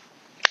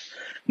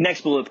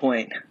 Next bullet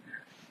point,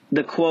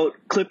 the quote,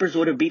 Clippers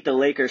would have beat the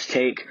Lakers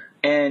take,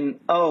 and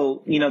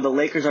the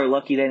Lakers are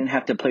lucky they didn't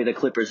have to play the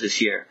Clippers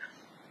this year.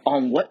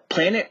 On what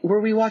planet were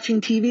we watching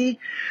TV?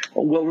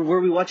 Were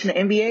we watching the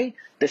NBA?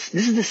 This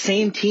is the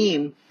same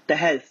team that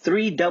had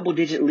 3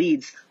 double-digit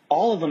leads,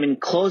 all of them in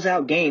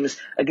closeout games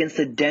against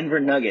the Denver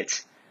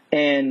Nuggets.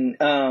 And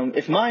I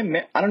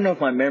don't know if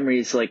my memory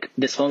is like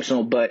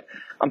dysfunctional, but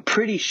I'm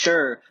pretty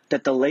sure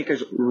that the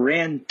Lakers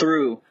ran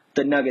through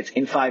the Nuggets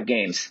in 5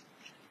 games.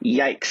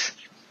 Yikes.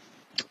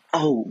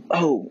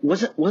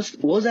 Was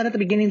that at the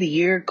beginning of the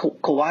year?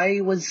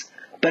 Kawhi was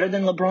better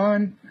than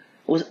LeBron?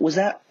 Was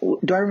that?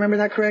 Do I remember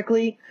that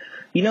correctly?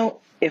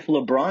 If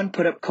LeBron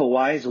put up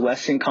Kawhi's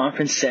Western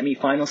Conference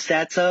semifinal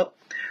stats up,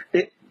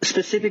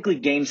 specifically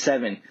Game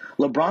 7,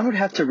 LeBron would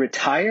have to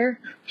retire,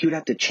 he would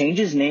have to change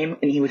his name,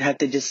 and he would have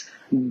to just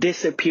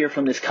disappear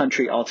from this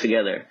country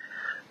altogether.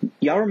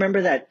 Y'all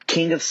remember that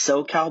King of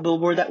SoCal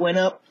billboard that went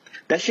up?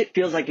 That shit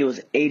feels like it was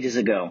ages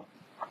ago.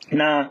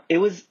 Nah, it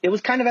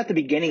was kind of at the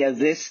beginning of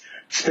this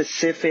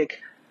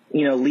specific,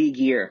 league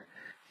year.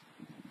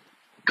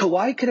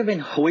 Kawhi could have been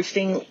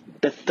hoisting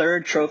the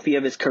 3rd trophy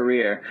of his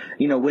career,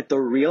 with the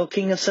real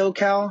King of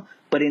SoCal,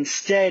 but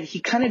instead he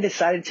kind of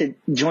decided to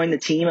join the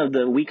team of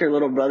the weaker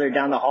little brother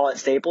down the hall at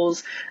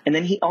Staples, and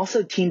then he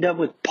also teamed up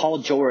with Paul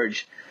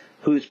George,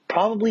 who's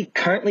probably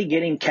currently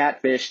getting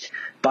catfished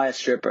by a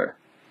stripper.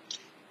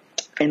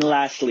 And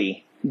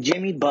lastly,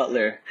 Jimmy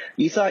Butler.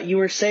 You thought you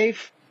were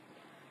safe?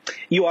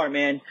 You are,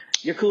 man.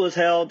 You're cool as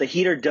hell. The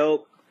Heat are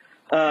dope.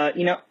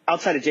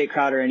 Outside of Jay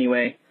Crowder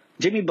anyway.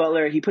 Jimmy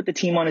Butler, he put the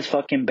team on his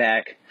fucking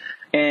back.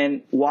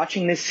 And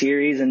watching this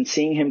series and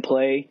seeing him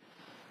play,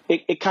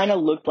 it kind of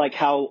looked like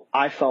how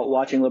I felt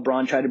watching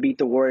LeBron try to beat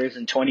the Warriors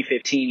in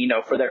 2015,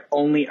 for their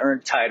only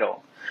earned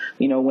title.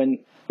 When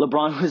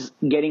LeBron was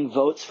getting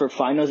votes for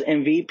Finals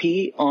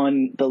MVP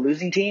on the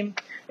losing team.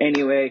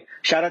 Anyway,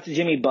 shout out to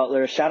Jimmy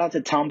Butler. Shout out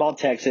to Tomball,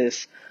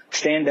 Texas.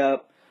 Stand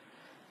up.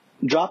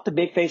 Drop the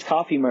Big Face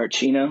Coffee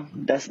merch,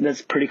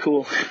 That's pretty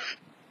cool.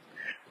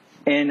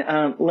 And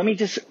let me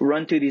just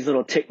run through these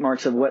little tick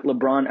marks of what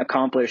LeBron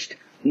accomplished,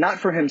 not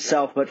for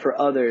himself, but for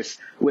others,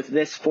 with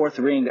this 4th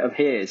ring of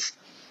his.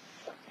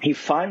 He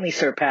finally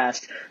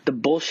surpassed the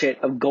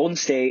bullshit of Golden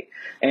State,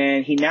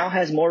 and he now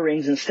has more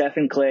rings than Steph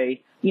and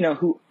Clay,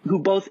 who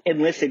both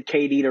enlisted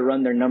KD to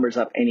run their numbers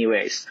up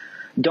anyways.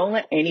 Don't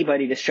let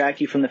anybody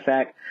distract you from the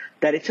fact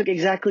that it took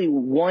exactly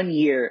 1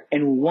 year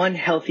and 1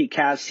 healthy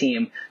Cavs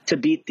team to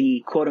beat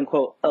the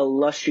quote-unquote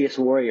illustrious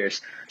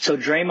Warriors. So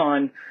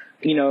Draymond,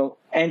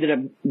 ended up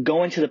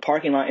going to the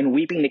parking lot and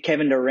weeping to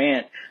Kevin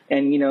Durant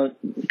and,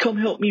 come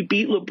help me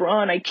beat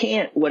LeBron. I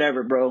can't.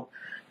 Whatever, bro.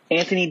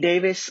 Anthony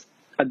Davis,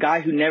 a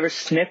guy who never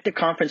sniffed the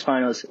conference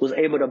finals, was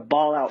able to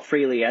ball out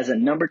freely as a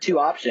number 2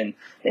 option,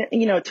 to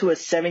a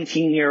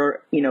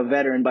 17-year,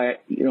 veteran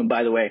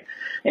by the way.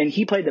 And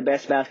he played the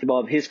best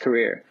basketball of his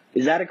career.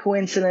 Is that a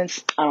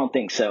coincidence? I don't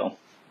think so.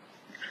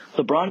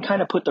 LeBron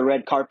kind of put the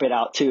red carpet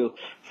out too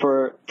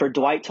for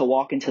Dwight to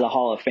walk into the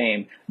Hall of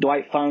Fame.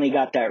 Dwight finally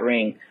got that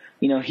ring.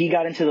 He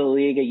got into the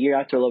league a year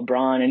after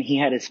LeBron, and he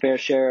had his fair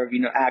share of,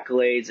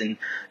 accolades and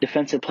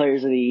defensive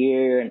players of the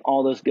year and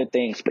all those good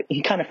things. But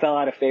he kind of fell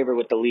out of favor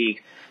with the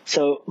league.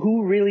 So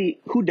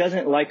who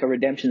doesn't like a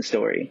redemption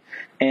story?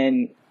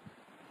 And,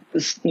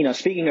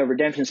 speaking of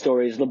redemption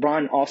stories,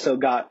 LeBron also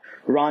got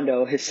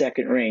Rondo his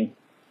 2nd ring.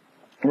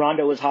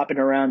 Rondo was hopping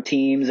around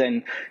teams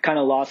and kind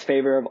of lost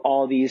favor of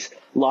all these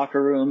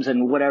locker rooms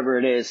and whatever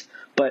it is.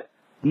 But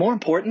more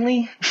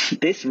importantly,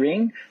 this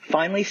ring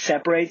finally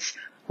separates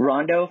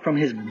Rondo from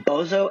his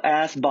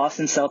bozo-ass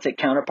Boston Celtic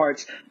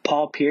counterparts,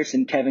 Paul Pierce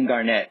and Kevin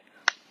Garnett.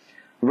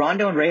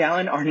 Rondo and Ray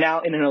Allen are now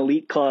in an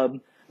elite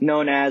club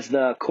known as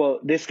the,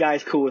 quote, this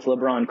guy's cool with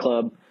LeBron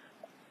club.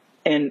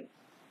 And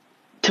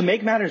to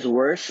make matters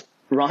worse,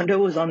 Rondo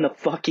was on the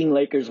fucking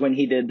Lakers when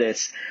he did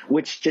this,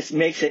 which just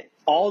makes it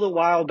all the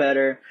while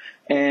better.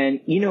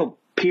 And,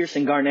 Pierce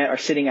and Garnett are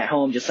sitting at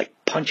home just like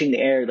punching the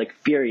air like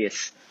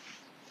furious.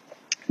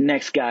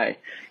 Next guy,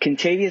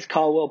 Kentavious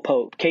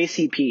Caldwell-Pope,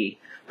 KCP,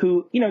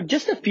 who,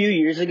 just a few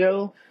years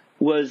ago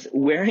was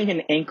wearing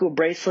an ankle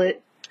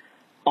bracelet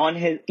on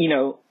his,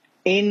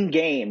 in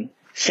game,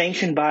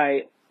 sanctioned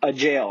by a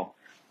jail.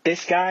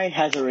 This guy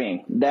has a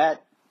ring.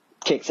 That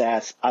kicks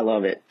ass. I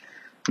love it.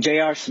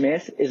 J.R.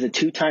 Smith is a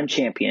 2-time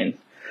champion.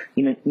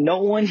 You know, no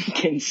one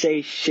can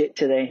say shit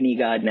to any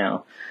god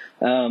now.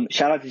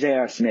 Shout out to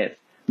J.R. Smith.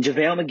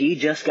 JaVale McGee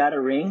just got a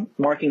ring,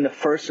 marking the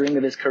first ring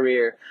of his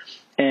career.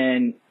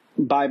 And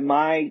by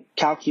my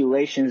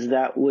calculations,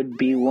 that would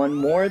be one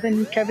more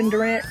than Kevin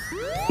Durant.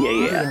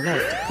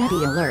 Yeah. Petty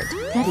alert.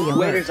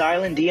 Waiters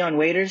Island, Dion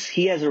Waiters,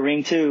 he has a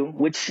ring too,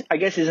 which I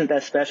guess isn't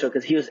that special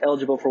because he was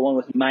eligible for one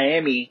with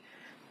Miami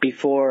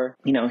before,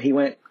 you know, he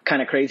went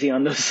kind of crazy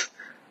on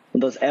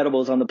those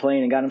edibles on the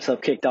plane and got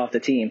himself kicked off the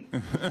team.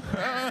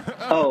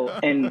 Oh,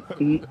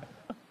 and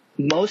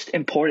most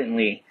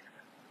importantly,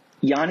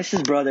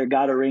 Giannis's brother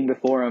got a ring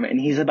before him, and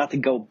he's about to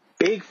go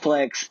big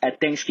flex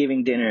at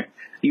Thanksgiving dinner.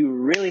 You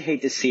really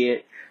hate to see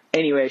it.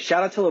 Anyway,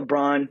 shout out to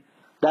LeBron.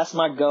 That's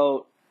my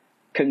GOAT.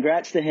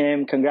 Congrats to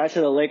him. Congrats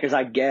to the Lakers,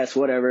 I guess.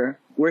 Whatever.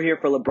 We're here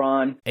for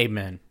LeBron.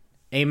 Amen.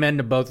 Amen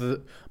to both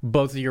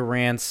of your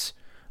rants.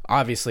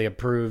 Obviously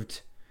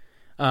approved.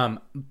 And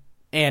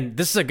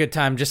this is a good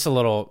time. Just a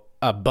little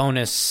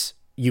bonus.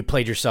 You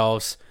played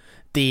yourselves.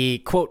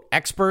 The, quote,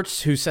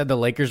 experts who said the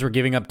Lakers were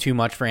giving up too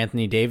much for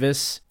Anthony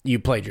Davis, you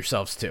played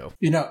yourselves too.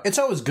 You know, it's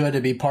always good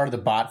to be part of the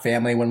bot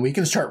family when we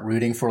can start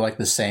rooting for, like,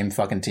 the same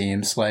fucking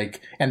teams,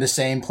 like, and the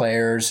same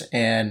players,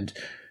 and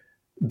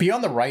be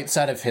on the right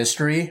side of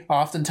history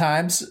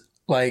oftentimes.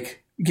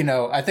 Like, you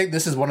know, I think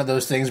this is one of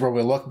those things where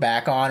we look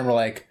back on and we're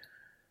like,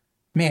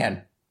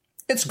 man,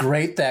 it's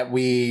great that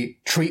we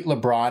treat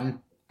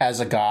LeBron as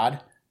a god,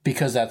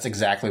 because that's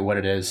exactly what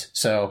it is.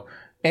 So,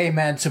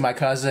 amen to my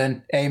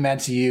cousin. Amen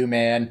to you,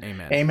 man.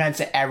 Amen. Amen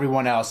to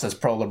everyone else that's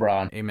pro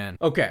LeBron. Amen.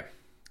 Okay.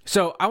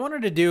 So I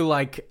wanted to do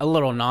like a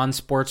little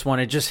non-sports one.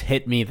 It just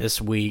hit me this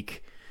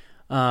week.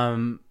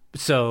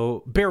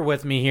 So bear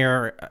with me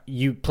here.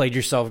 You played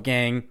yourself,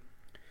 gang.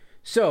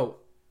 So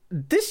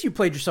this you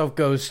played yourself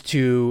goes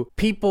to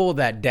people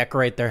that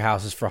decorate their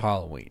houses for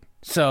Halloween.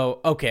 So,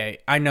 okay,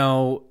 I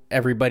know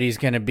everybody's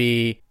going to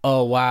be,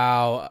 oh,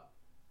 wow,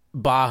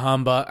 bah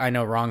humbug. I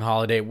know, wrong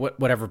holiday.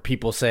 Whatever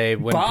people say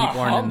when bah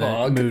people aren't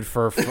humbug. in the mood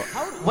for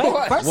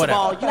Wait, first whatever. of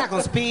all, you're not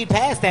going to speed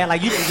past that.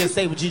 Like, you didn't just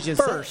say what you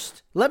just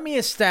First, let me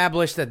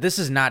establish that this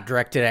is not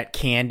directed at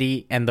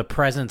candy and the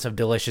presence of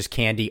delicious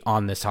candy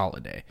on this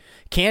holiday.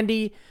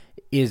 Candy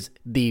is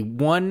the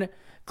one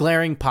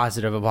glaring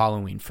positive of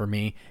Halloween for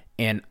me,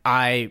 and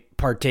I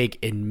partake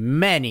in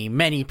many,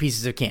 many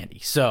pieces of candy.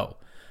 So,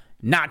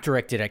 not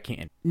directed at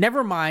candy.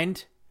 Never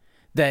mind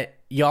that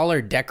y'all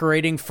are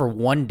decorating for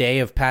one day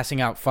of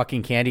passing out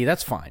fucking candy.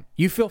 That's fine.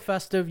 You feel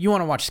festive. You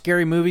want to watch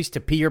scary movies to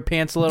pee your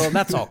pants a little.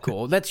 That's all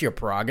cool. That's your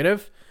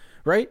prerogative,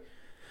 right?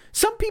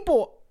 Some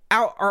people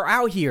are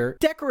out here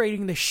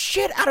decorating the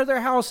shit out of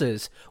their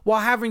houses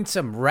while having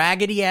some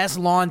raggedy-ass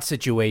lawn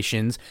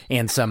situations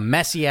and some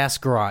messy-ass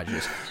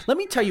garages. Let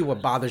me tell you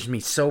what bothers me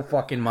so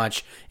fucking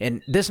much,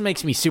 and this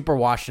makes me super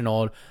washed and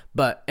old,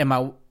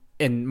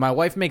 and my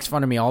wife makes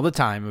fun of me all the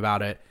time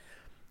about it.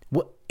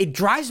 It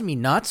drives me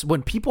nuts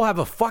when people have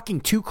a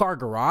fucking 2-car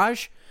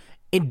garage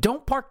and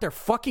don't park their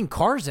fucking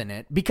cars in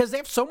it because they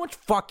have so much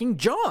fucking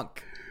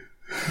junk.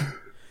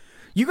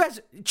 You guys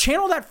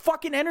channel that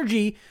fucking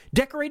energy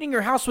decorating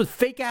your house with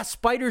fake-ass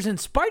spiders and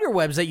spider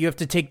webs that you have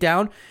to take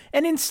down,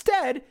 and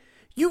instead,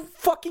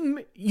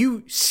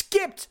 you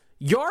skipped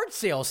yard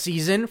sale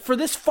season for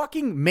this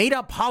fucking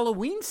made-up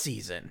Halloween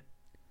season.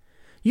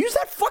 Use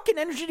that fucking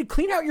energy to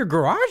clean out your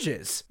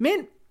garages.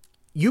 Man,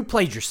 you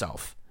played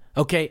yourself,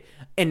 okay?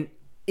 And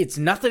it's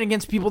nothing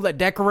against people that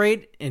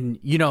decorate and,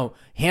 you know,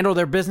 handle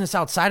their business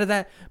outside of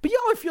that. But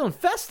y'all are feeling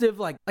festive.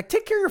 Like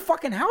take care of your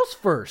fucking house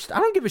first. I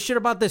don't give a shit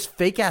about this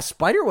fake-ass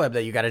spider web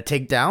that you got to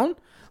take down.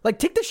 Like,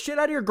 take the shit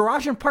out of your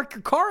garage and park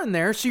your car in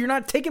there so you're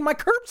not taking my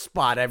curb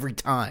spot every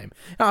time.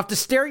 I have to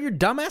stare at your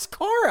dumbass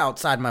car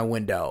outside my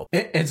window.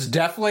 It's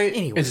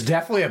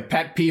definitely a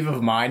pet peeve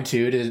of mine,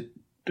 too,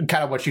 to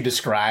kind of what you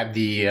described,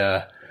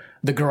 the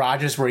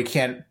garages where you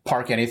can't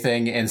park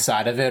anything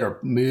inside of it or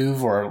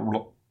move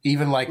or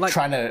even like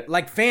trying to...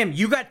 Like, fam,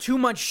 you got too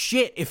much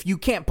shit if you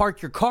can't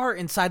park your car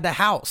inside the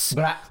house.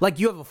 Like,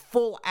 you have a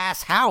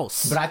full-ass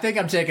house. But I think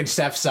I'm taking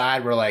Steph's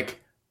side where, like,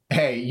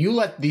 hey, you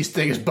let these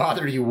things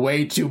bother you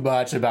way too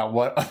much about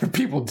what other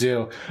people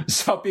do.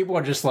 Some people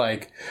are just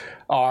like,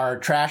 are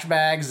trash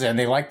bags and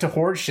they like to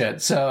hoard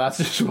shit. So that's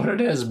just what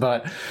it is.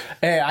 But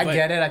hey, I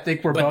get it. I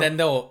think we're both...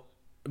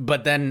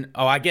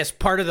 I guess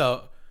part of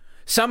the...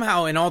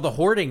 Somehow in all the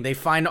hoarding, they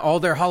find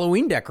all their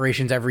Halloween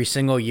decorations every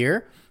single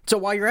year. So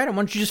while you're at it, why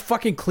don't you just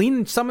fucking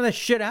clean some of that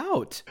shit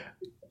out?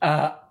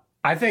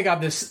 I think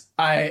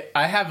I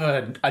have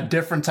a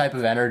different type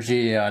of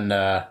energy on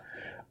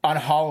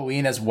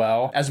Halloween as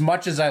well. As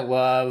much as I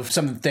love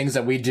some of the things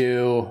that we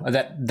do,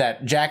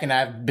 that Jack and I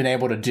have been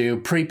able to do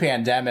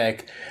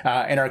pre-pandemic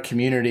in our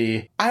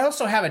community, I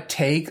also have a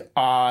take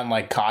on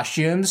like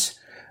costumes.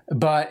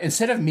 But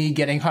instead of me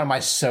getting on my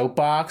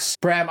soapbox,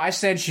 Bram, I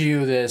sent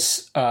you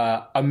this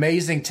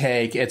amazing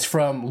take. It's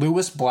from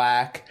Lewis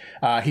Black.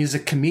 He's a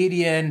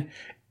comedian,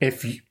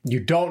 If you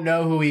don't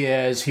know who he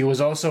is, he was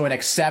also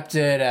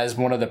accepted as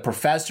one of the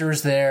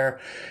professors there.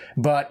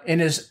 But in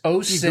his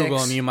 06... If you Google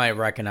him, you might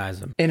recognize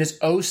him. In his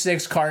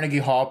 06 Carnegie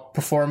Hall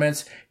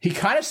performance, he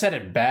kind of said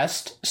it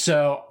best.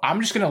 So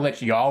I'm just going to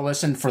let y'all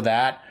listen for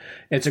that.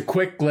 It's a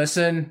quick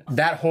listen.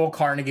 That whole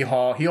Carnegie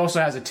Hall. He also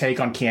has a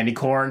take on candy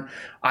corn.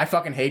 I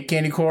fucking hate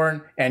candy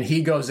corn, and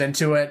he goes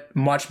into it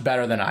much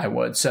better than I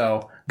would.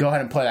 So go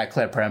ahead and play that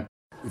clip, Prem.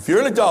 If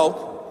you're an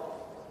adult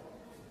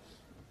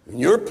and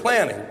you're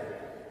planning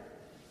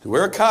to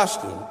wear a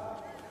costume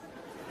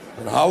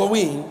on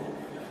Halloween,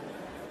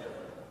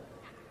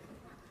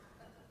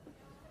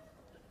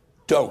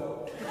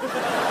 don't.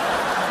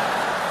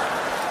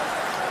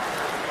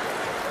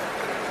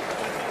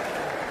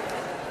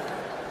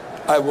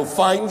 I will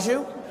find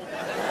you.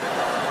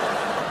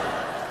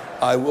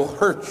 I will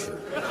hurt you.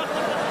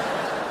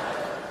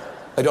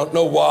 I don't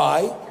know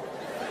why.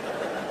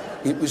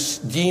 It was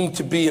deemed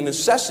to be a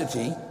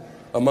necessity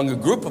among a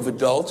group of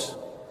adults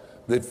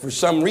that for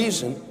some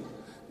reason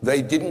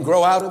they didn't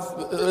grow out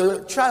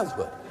of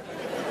childhood.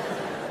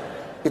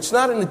 It's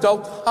not an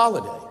adult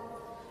holiday.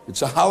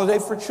 It's a holiday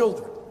for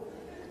children.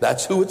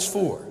 That's who it's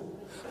for.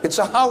 It's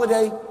a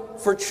holiday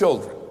for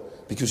children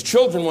because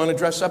children want to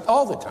dress up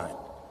all the time.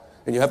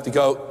 And you have to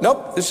go,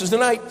 nope, this is the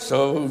night,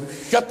 so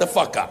shut the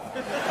fuck up.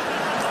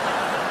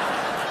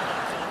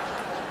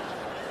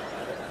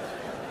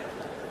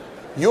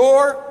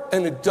 You're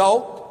an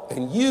adult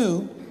and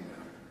you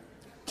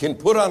can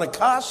put on a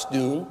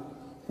costume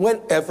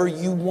whenever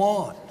you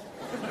want.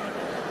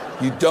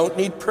 You don't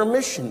need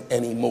permission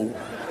anymore.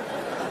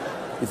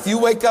 If you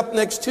wake up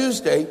next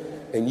Tuesday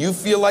and you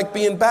feel like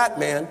being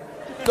Batman,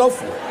 go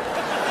for it.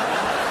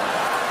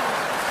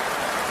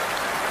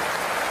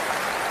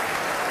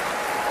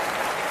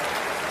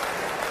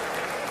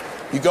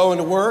 You go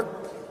into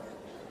work,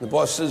 the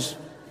boss says,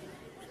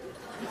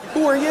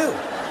 "Who are you?"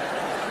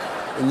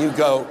 And you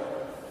go,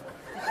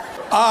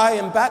 "I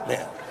am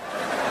Batman."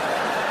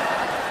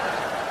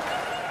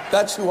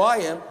 That's who I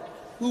am.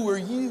 Who are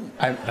you?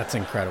 That's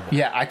incredible.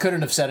 Yeah, I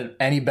couldn't have said it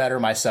any better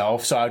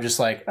myself. So I was just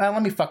like,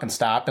 let me fucking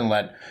stop and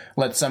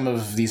let some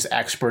of these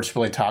experts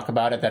really talk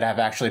about it that have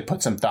actually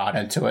put some thought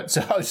into it.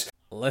 So I was...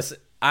 Listen,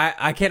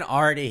 I can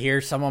already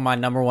hear some of my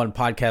number one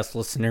podcast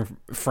listener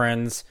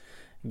friends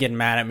getting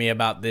mad at me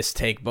about this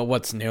take, but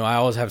what's new? I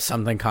always have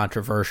something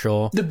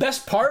controversial. The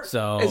best part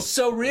is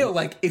so real.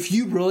 Like, if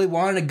you really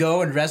wanted to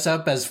go and dress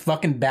up as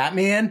fucking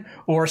Batman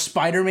or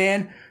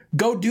Spider-Man,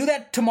 go do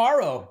that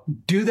tomorrow.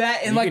 Do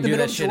that in like the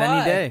middle of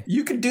July. Any day.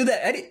 You can do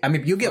that I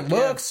mean, you get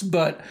looks,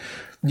 but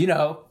you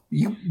know,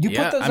 you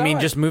put those on. I mean,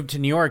 just move to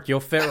New York.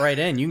 You'll fit right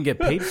in. You can get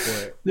paid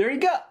for it. There you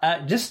go.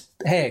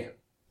 Hey,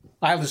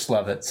 I just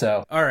love it.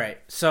 So, all right.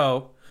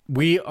 So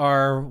we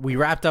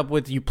wrapped up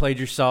with You Played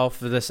Yourself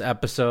for this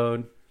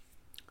episode.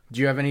 Do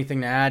you have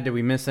anything to add? Did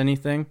we miss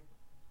anything?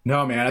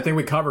 No, man. I think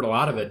we covered a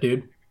lot of it,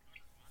 dude.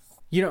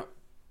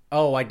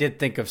 I did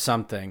think of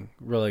something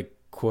really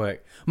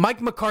quick.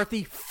 Mike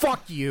McCarthy,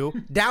 fuck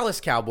you.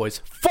 Dallas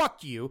Cowboys,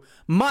 fuck you.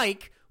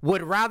 Mike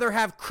would rather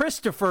have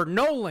Christopher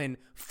Nolan,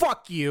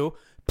 fuck you.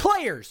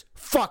 Players,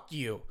 fuck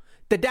you.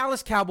 The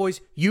Dallas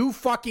Cowboys, you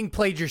fucking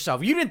played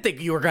yourself. You didn't think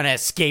you were going to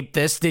escape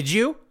this, did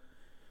you?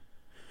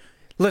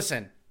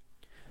 Listen,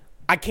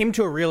 I came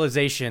to a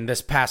realization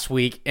this past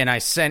week, and I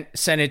sent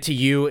it to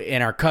you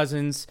and our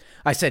cousins.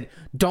 I said,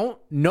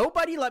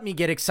 nobody let me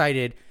get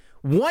excited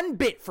one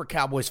bit for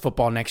Cowboys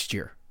football next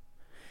year.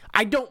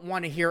 I don't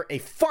want to hear a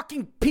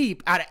fucking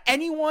peep out of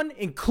anyone,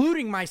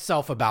 including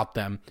myself, about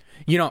them.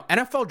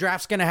 NFL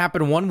draft's going to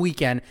happen one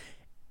weekend,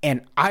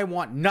 and I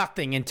want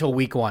nothing until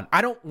week one.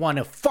 I don't want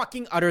to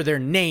fucking utter their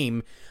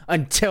name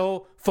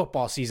until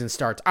football season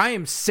starts. I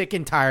am sick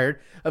and tired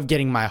of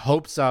getting my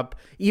hopes up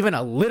even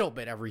a little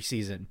bit every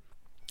season.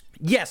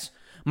 Yes,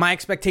 my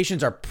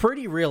expectations are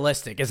pretty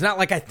realistic. It's not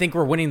like I think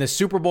we're winning the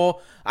Super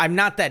Bowl. I'm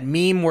not that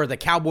meme where the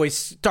Cowboys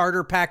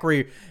starter pack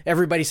where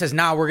everybody says,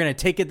 nah, we're going to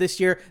take it this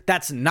year.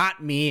 That's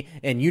not me,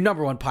 and you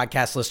number one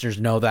podcast listeners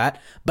know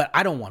that. But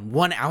I don't want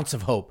 1 ounce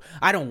of hope.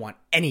 I don't want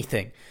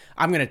anything.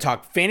 I'm going to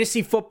talk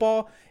fantasy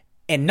football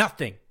and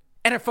nothing.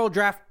 NFL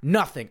draft,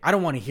 nothing. I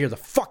don't want to hear the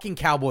fucking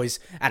Cowboys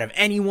out of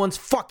anyone's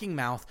fucking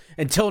mouth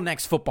until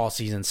next football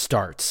season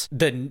starts.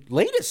 The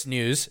latest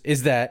news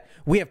is that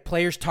we have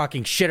players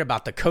talking shit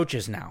about the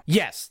coaches now.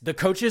 Yes, the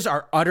coaches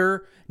are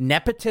utter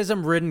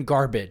nepotism-ridden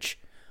garbage,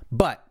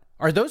 but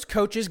are those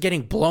coaches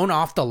getting blown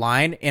off the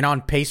line and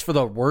on pace for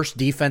the worst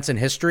defense in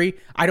history?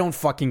 I don't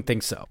fucking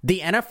think so. The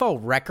NFL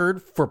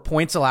record for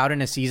points allowed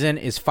in a season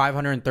is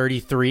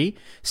 533,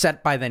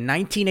 set by the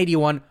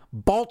 1981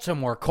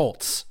 Baltimore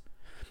Colts.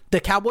 The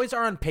Cowboys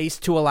are on pace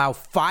to allow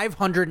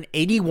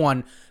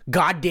 581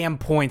 goddamn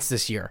points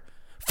this year.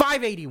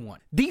 581.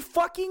 The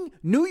fucking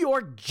New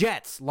York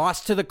Jets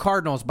lost to the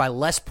Cardinals by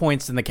less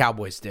points than the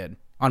Cowboys did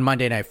on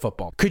Monday Night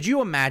Football. Could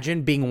you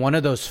imagine being one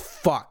of those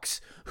fucks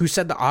who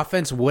said the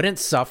offense wouldn't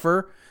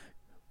suffer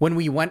when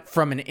we went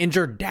from an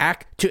injured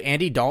Dak to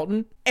Andy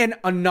Dalton? And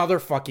another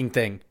fucking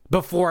thing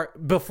before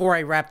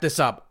I wrap this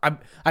up.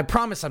 I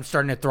promise I'm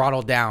starting to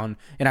throttle down,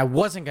 and I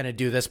wasn't going to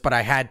do this, but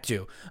I had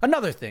to.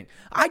 Another thing.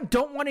 I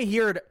don't want to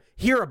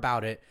hear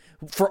about it.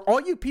 For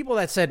all you people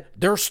that said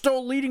they're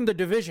still leading the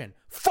division,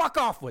 fuck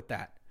off with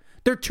that.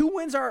 Their 2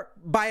 wins are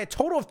by a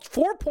total of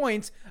 4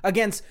 points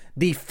against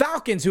the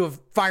Falcons, who have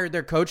fired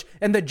their coach,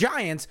 and the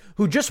Giants,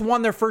 who just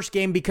won their first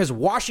game because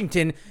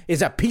Washington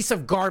is a piece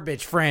of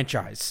garbage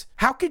franchise.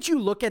 How could you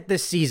look at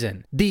this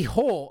season? The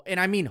whole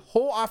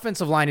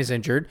offensive line is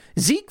injured.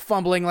 Zeke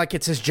fumbling like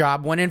it's his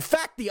job, when in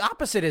fact the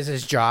opposite is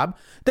his job.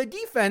 The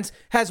defense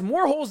has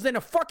more holes than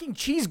a fucking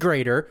cheese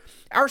grater.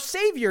 Our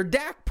savior,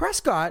 Dak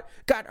Prescott,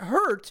 got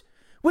hurt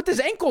with his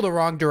ankle the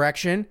wrong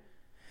direction.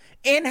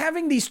 And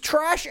having these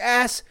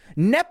trash-ass,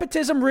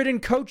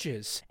 nepotism-ridden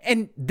coaches.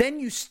 And then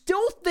you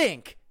still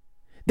think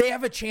they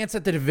have a chance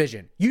at the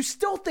division. You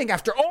still think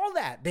after all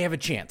that, they have a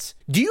chance.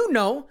 Do you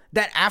know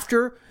that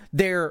after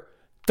their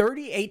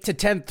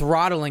 38-10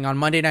 throttling on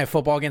Monday Night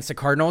Football against the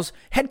Cardinals,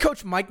 head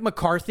coach Mike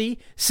McCarthy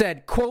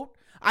said, quote,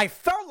 "I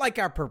felt like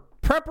our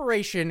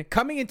preparation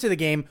coming into the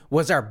game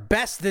was our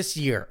best this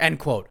year," end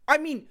quote. I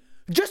mean,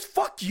 just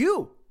fuck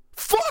you.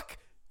 Fuck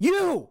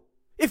you.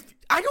 If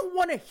I don't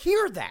want to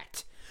hear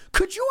that.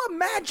 Could you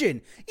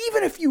imagine,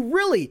 even if you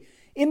really,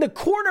 in the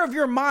corner of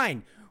your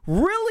mind,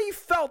 really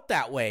felt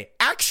that way,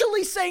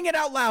 actually saying it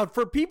out loud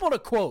for people to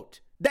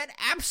quote? That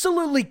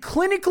absolutely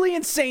clinically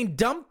insane,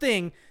 dumb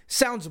thing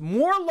sounds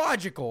more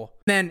logical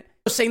than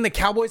saying the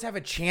Cowboys have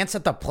a chance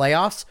at the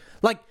playoffs.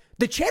 Like,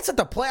 the chance at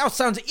the playoffs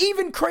sounds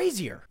even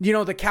crazier. You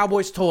know, the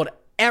Cowboys told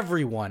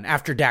everyone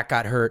after Dak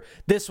got hurt,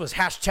 this was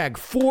hashtag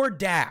for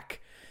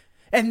Dak.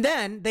 And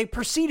then they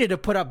proceeded to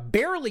put up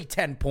barely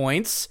 10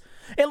 points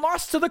and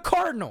lost to the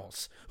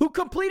Cardinals, who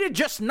completed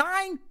just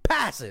 9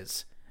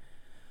 passes.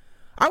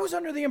 I was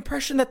under the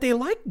impression that they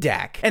liked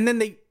Dak. And then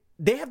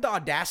they have the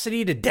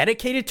audacity to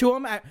dedicate it to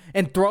him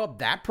and throw up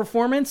that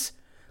performance.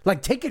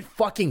 Like, take it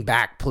fucking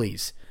back,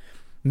 please.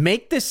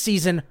 Make this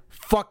season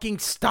fucking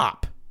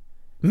stop.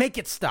 Make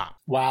it stop.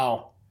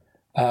 Wow.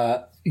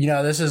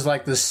 This is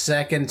like the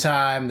second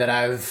time that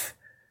I've,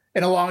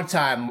 in a long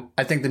time,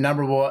 I think the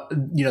number one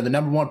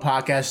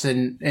podcast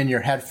in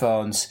your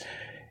headphones,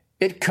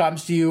 it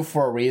comes to you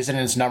for a reason,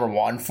 and it's number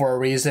one for a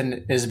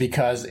reason, is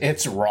because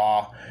it's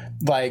raw.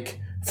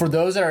 Like, for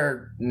those that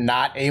are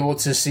not able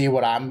to see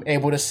what I'm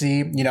able to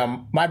see,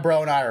 my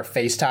bro and I are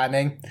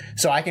FaceTiming,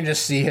 so I can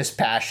just see his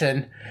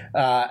passion.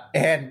 First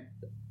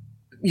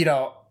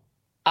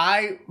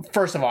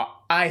of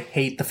all, I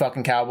hate the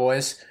fucking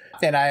Cowboys.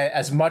 And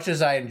as much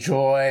as I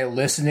enjoy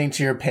listening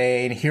to your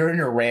pain, hearing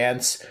your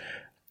rants,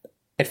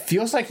 it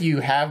feels like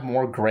you have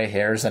more gray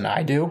hairs than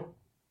I do.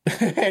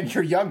 And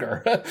you're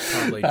younger.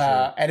 Probably true.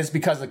 And it's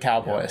because of the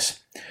Cowboys.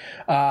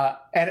 Yeah.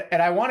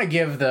 And I want to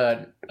give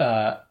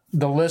the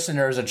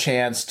listeners a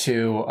chance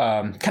to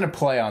kind of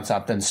play on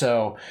something.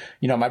 So,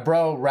 my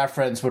bro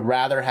reference would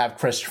rather have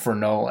Christopher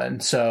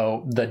Nolan.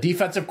 So the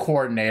defensive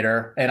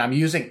coordinator, and I'm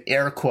using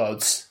air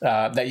quotes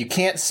that you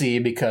can't see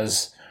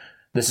because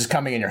this is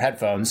coming in your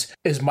headphones,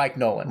 is Mike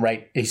Nolan,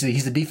 right? He's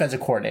the defensive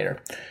coordinator.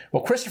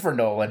 Well, Christopher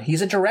Nolan,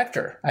 he's a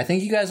director. I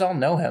think you guys all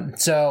know him.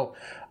 So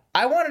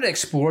I wanted to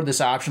explore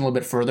this option a little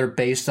bit further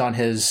based on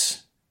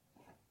his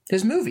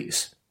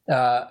movies.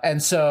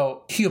 And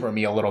so humor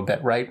me a little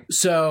bit, right?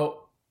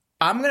 So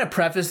I'm going to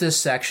preface this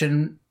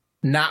section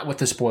not with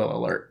the spoiler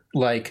alert.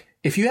 Like,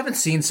 if you haven't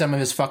seen some of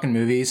his fucking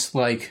movies,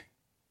 like,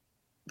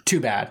 too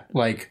bad.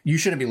 Like, you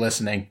shouldn't be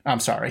listening. I'm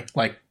sorry.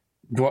 Like,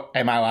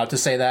 am I allowed to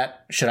say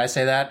that? Should I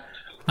say that?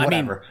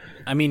 Whatever.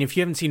 I mean, if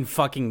you haven't seen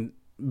fucking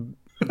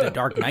the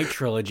Dark Knight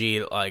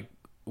trilogy, like,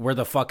 where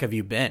the fuck have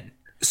you been?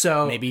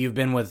 So maybe you've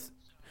been with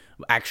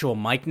actual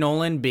Mike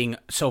Nolan being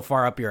so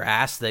far up your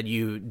ass that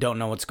you don't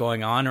know what's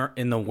going on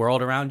in the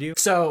world around you.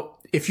 So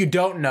if you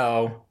don't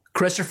know,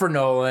 Christopher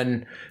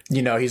Nolan,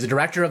 he's the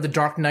director of the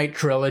Dark Knight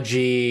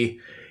trilogy,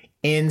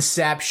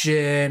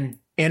 Inception,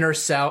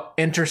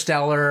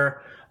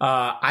 Interstellar.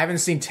 I haven't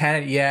seen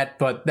Tenet yet,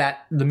 but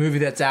the movie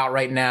that's out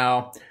right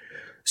now.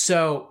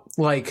 So,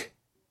 like,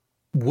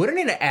 wouldn't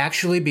it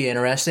actually be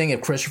interesting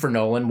if Christopher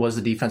Nolan was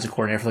the defensive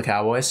coordinator for the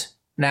Cowboys?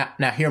 Now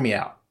hear me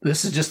out.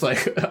 This is just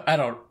like, I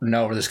don't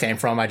know where this came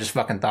from. I just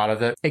fucking thought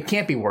of it. It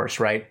can't be worse,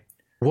 right?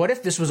 What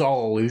if this was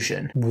all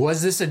illusion?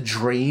 Was this a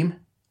dream?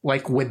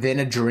 Like, within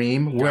a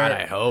dream? Where God,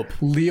 I hope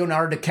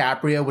Leonardo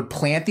DiCaprio would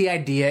plant the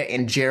idea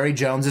in Jerry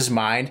Jones's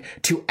mind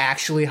to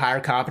actually hire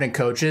competent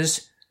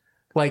coaches?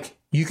 Like,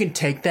 you can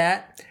take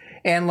that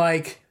and,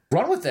 like,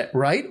 run with it,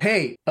 right?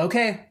 Hey,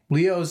 okay,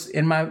 Leo's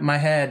in my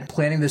head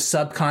planning this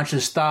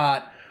subconscious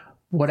thought,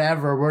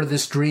 whatever, we're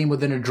this dream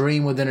within a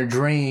dream within a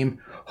dream.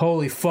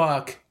 Holy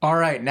fuck. All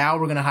right, now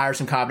we're going to hire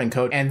some competent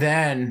coach. And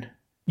then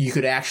you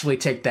could actually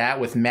take that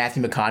with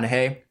Matthew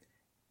McConaughey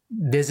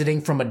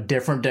visiting from a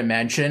different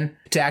dimension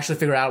to actually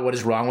figure out what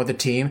is wrong with the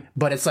team.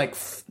 But it's like,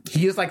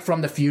 he is like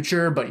from the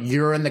future, but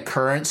you're in the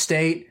current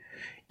state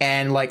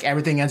and like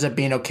everything ends up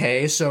being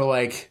okay. So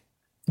like,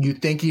 you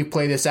think you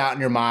play this out in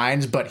your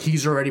minds, but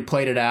he's already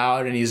played it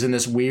out and he's in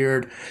this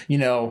weird,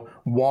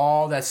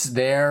 wall that's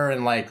there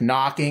and like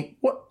knocking.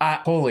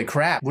 Holy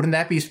crap. Wouldn't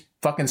that be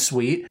fucking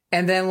sweet?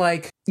 And then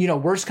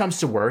worst comes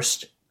to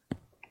worst.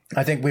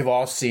 I think we've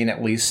all seen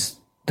at least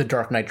the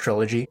Dark Knight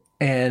trilogy.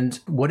 And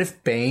what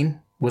if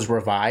Bane was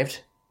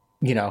revived?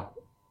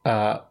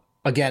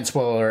 Again,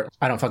 spoiler alert.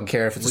 I don't fucking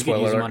care if it's a spoiler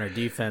alert. We could use him alert. on our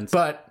defense.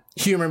 But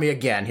humor me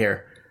again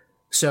here.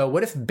 So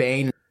what if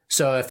Bane...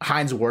 So if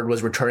Hines Ward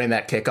was returning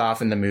that kickoff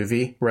in the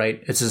movie,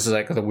 right? It's just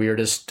like the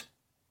weirdest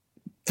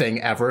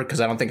thing ever because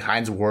I don't think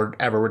Hines Ward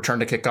ever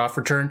returned a kickoff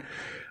return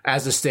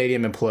as the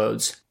stadium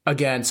implodes.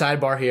 Again,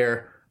 sidebar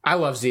here. I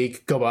love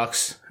Zeke. Go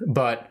Bucks.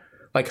 But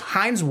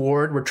Hines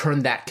Ward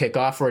returned that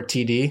kickoff for a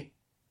TD.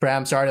 Brad,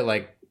 I'm sorry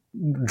to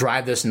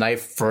drive this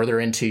knife further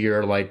into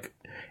your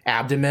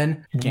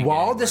abdomen.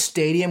 While the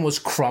stadium was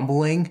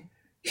crumbling,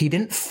 he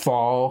didn't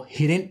fall.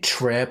 He didn't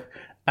trip.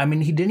 I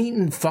mean, he didn't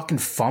even fucking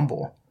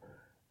fumble.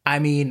 I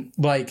mean,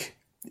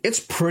 it's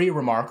pretty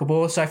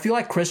remarkable. So I feel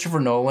like Christopher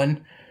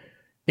Nolan,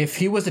 if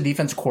he was the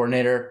defense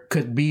coordinator,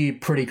 could be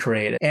pretty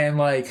creative. And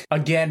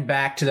again,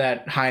 back to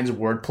that Hines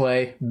Ward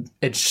play,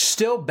 it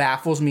still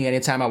baffles me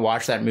anytime I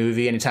watch that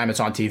movie, anytime it's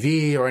on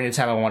TV, or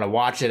anytime I want to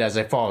watch it as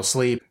I fall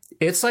asleep.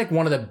 It's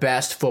one of the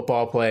best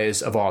football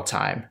plays of all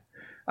time.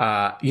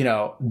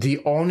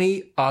 The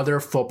only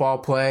other football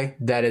play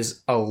that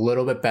is a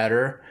little bit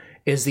better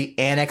is the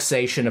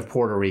annexation of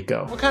Puerto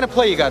Rico. What kind of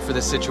play you got for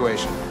this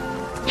situation?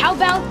 How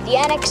about the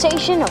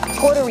annexation of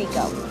Puerto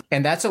Rico?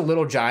 And that's a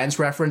Little Giants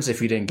reference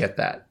if you didn't get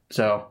that.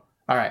 So,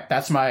 all right,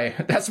 that's my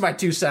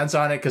 2 cents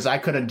on it because I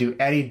couldn't do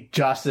any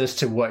justice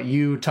to what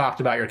you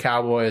talked about your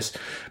Cowboys.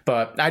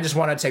 But I just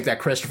want to take that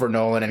Christopher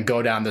Nolan and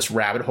go down this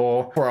rabbit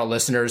hole for our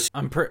listeners.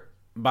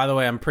 By the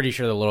way, I'm pretty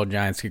sure the Little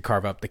Giants could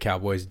carve up the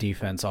Cowboys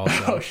defense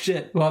also. Oh,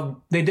 shit.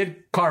 Well, they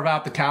did carve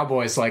out the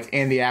Cowboys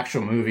in the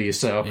actual movie,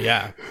 so.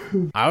 Yeah.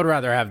 I would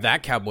rather have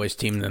that Cowboys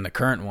team than the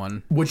current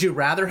one. Would you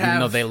rather have...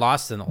 Even though they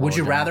lost in the Would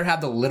you rather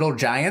have the Little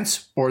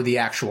Giants or the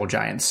actual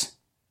Giants?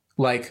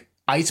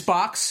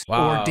 Icebox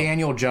or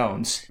Daniel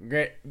Jones?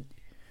 Great.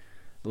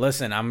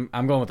 Listen, I'm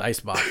going with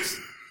Icebox.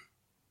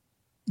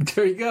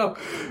 There you go.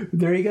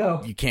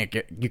 You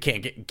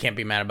can't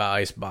be mad about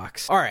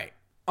Icebox. All right.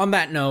 On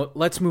that note,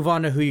 let's move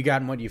on to who you got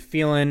and what you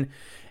feeling.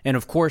 And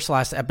of course,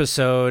 last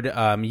episode,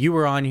 you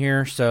were on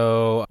here,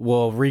 so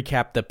we'll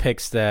recap the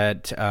picks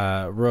that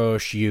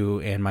Roche, you,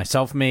 and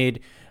myself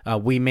made.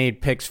 We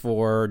made picks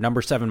for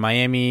number 7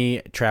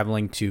 Miami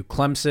traveling to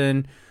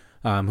Clemson,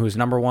 who's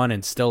number 1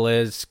 and still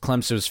is.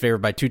 Clemson was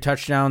favored by 2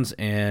 touchdowns,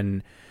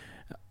 and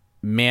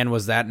man,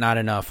 was that not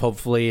enough.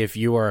 Hopefully, if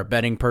you are a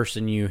betting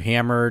person, you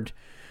hammered.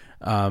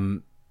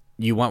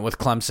 You went with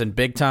Clemson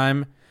big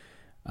time.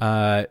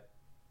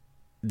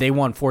 They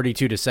won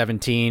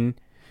 42-17.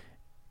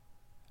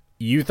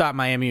 You thought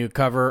Miami would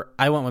cover.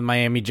 I went with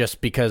Miami just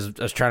because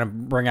I was trying to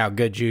bring out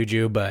good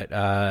juju,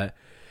 but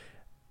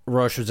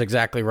Roche was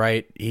exactly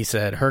right. He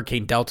said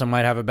Hurricane Delta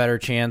might have a better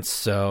chance.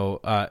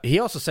 So he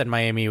also said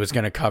Miami was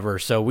going to cover.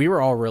 So we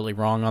were all really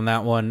wrong on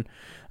that one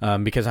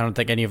because I don't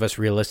think any of us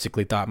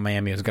realistically thought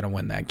Miami was going to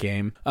win that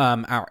game.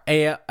 Our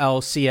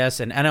ALCS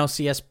and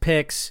NLCS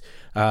picks,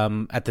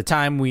 at the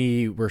time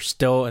we were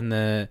still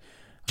in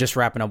just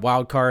wrapping up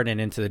wild card and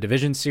into the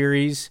division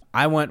series.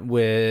 I went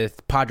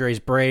with Padres,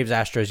 Braves,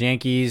 Astros,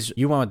 Yankees.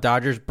 You went with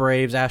Dodgers,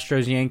 Braves,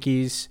 Astros,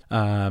 Yankees.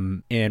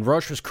 And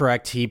Roche was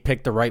correct. He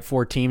picked the right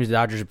 4 teams: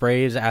 Dodgers,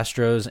 Braves,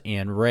 Astros,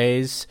 and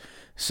Rays.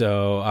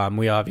 So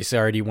we obviously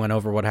already went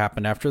over what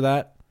happened after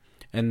that.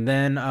 And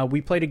then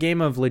we played a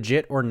game of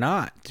legit or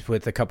not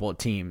with a couple of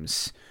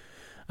teams.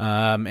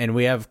 And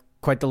we have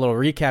quite the little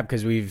recap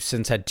because we've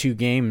since had 2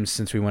 games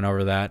since we went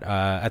over that.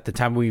 At the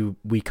time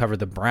we covered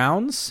the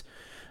Browns.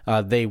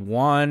 They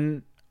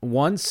won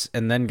once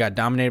and then got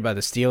dominated by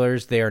the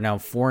Steelers. They are now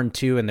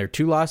 4-2, and their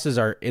 2 losses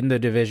are in the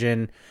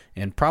division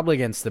and probably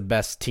against the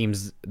best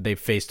teams they've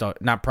faced.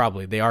 Not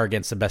probably, they are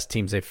against the best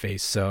teams they've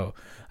faced. So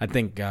I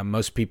think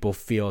most people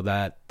feel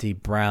that the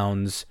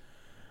Browns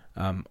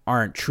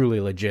aren't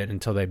truly legit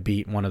until they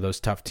beat one of those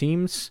tough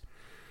teams.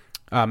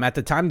 At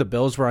the time the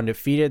Bills were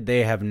undefeated,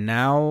 they have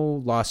now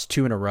lost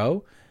 2 in a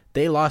row.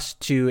 They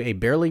lost to a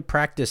barely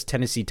practiced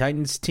Tennessee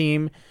Titans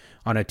team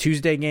on a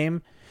Tuesday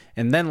game,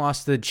 and then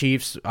lost to the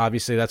Chiefs.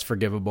 Obviously, that's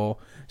forgivable.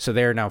 So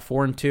they are now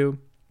 4-2.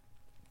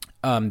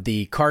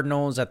 The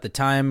Cardinals at the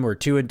time were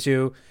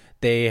 2-2.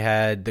 They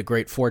had the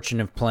great fortune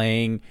of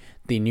playing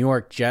the New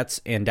York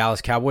Jets and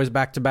Dallas Cowboys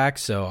back-to-back.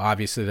 So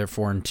obviously they're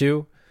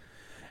 4-2.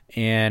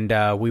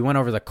 And we went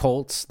over the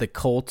Colts. The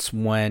Colts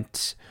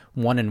went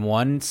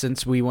 1-1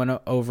 since we went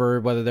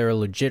over whether they were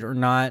legit or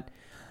not.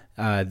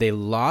 They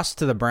lost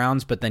to the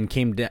Browns, but then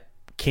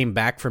came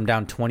back from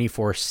down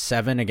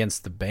 24-7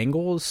 against the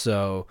Bengals.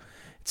 So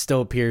it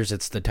still appears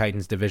it's the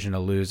Titans' division to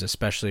lose,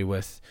 especially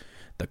with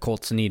the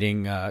Colts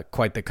needing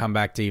quite the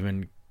comeback to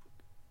even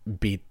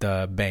beat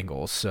the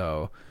Bengals.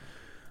 So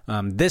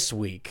this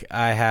week,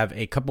 I have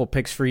a couple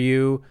picks for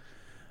you.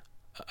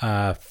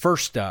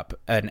 First up,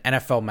 an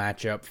NFL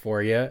matchup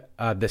for you.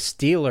 The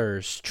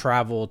Steelers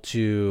travel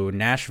to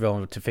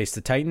Nashville to face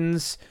the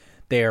Titans.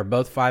 They are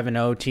both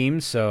 5-0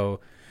 teams, so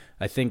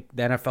I think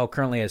the NFL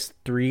currently has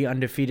 3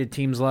 undefeated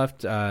teams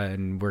left,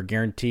 and we're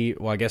guaranteed,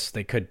 well, I guess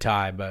they could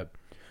tie, but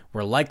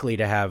we're likely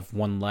to have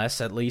one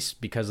less at least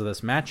because of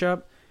this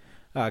matchup.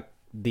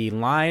 The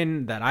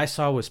line that I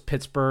saw was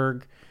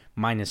Pittsburgh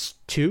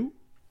 -2.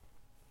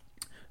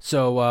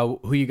 So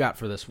who you got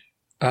for this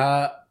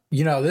one?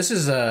 This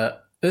is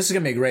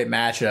gonna be a great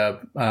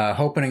matchup.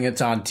 Hoping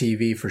it's on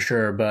TV for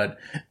sure, but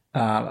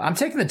I'm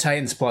taking the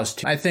Titans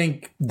 +2. I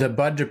think the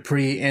Bud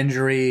Dupree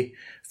injury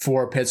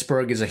for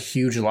Pittsburgh is a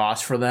huge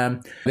loss for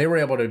them. They were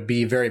able to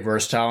be very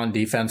versatile in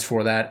defense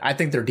for that. I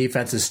think their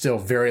defense is still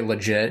very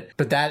legit,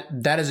 but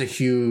that is a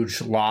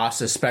huge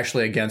loss,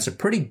 especially against a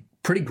pretty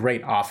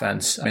great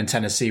offense in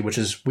Tennessee, which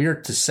is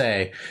weird to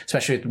say,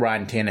 especially with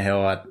Ryan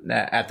Tannehill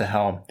at the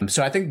helm.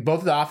 So I think both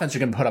of the offense are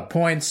going to put up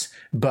points,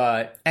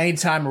 but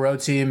anytime a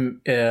road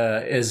team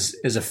is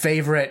a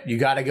favorite, you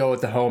got to go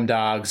with the home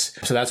dogs.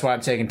 So that's why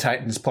I'm taking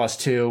Titans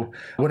 +2.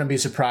 Wouldn't be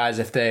surprised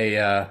if they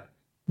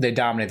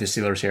dominate the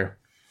Steelers here.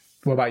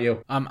 What about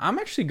you? I'm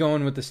actually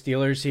going with the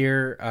Steelers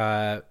here.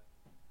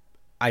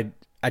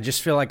 I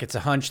just feel like it's a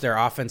hunch. Their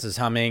offense is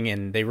humming,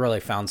 and they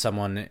really found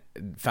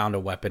a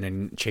weapon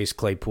in Chase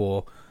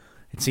Claypool.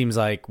 It seems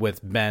like with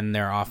Ben,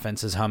 their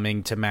offense is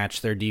humming to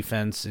match their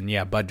defense. And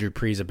yeah, Bud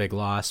Dupree's a big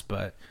loss,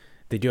 but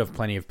they do have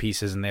plenty of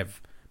pieces, and they have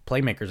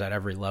playmakers at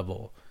every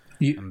level.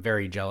 I'm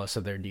very jealous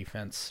of their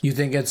defense. You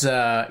think it's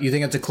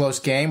a close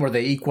game where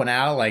they eke one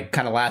out, like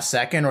kind of last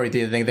second, or do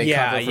you think they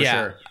cover for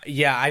sure?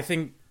 Yeah, I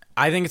think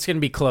it's going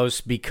to be close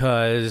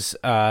because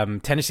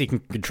Tennessee can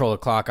control the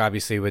clock,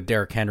 obviously, with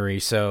Derrick Henry.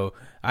 So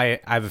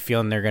I have a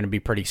feeling they're going to be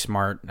pretty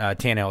smart.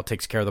 Tannehill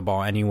takes care of the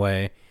ball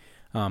anyway,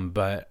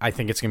 but I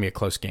think it's going to be a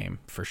close game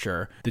for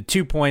sure. The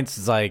 2 points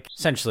is like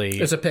essentially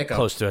it's a pickup,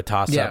 close to a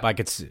toss-up.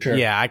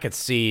 Yeah, I could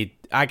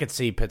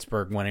see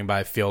Pittsburgh winning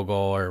by a field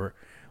goal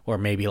or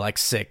maybe like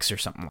 6 or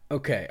something.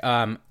 Okay,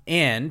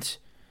 and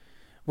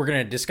we're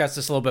going to discuss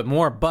this a little bit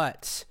more,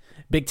 but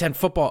Big Ten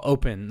football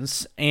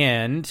opens,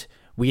 and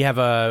we have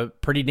a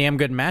pretty damn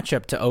good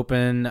matchup to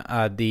open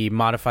the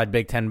modified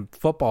Big Ten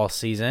football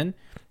season.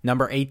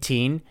 Number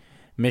 18,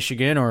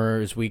 Michigan,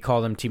 or as we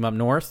call them, Team Up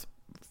North,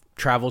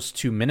 travels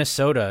to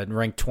Minnesota,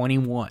 ranked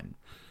 21.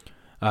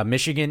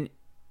 Michigan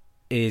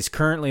is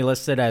currently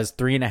listed as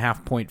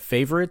 3.5-point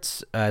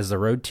favorites as the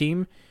road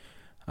team.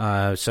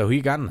 So who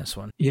you got in this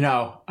one?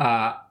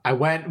 I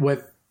went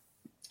with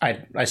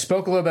I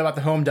spoke a little bit about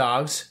the home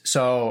dogs,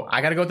 so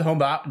I got to go with the home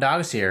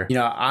dogs here.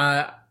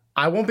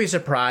 I won't be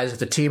surprised if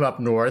the Team Up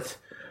North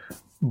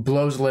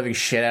blows the living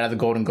shit out of the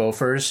Golden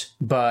Gophers,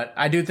 but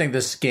I do think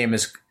this game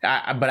is.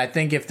 But I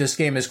think if this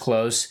game is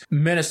close,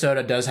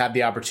 Minnesota does have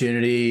the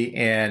opportunity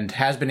and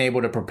has been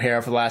able to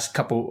prepare for the last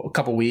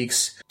couple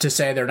weeks to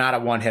say they're not a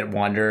one-hit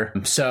wonder.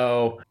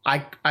 So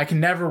I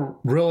can never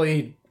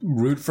really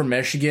root for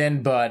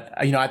Michigan, but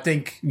I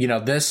think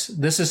this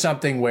is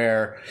something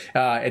where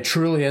it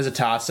truly is a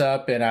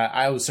toss-up, and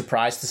I was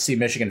surprised to see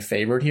Michigan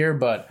favored here.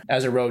 But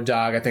as a road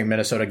dog, I think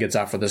Minnesota gets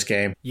out for this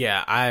game.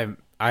 Yeah, I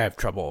have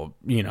trouble,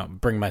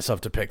 bringing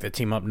myself to pick the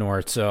Team Up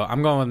North. So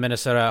I'm going with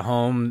Minnesota at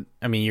home.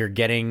 I mean, you're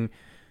getting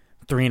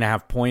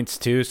 3.5 points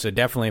too. So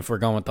definitely if we're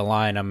going with the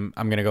line, I'm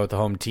going to go with the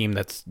home team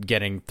that's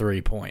getting 3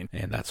 points.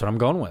 And that's what I'm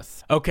going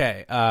with.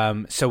 Okay.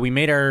 So we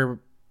made our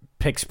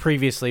picks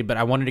previously, but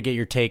I wanted to get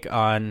your take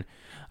on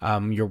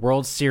your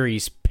World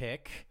Series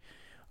pick.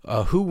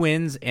 Who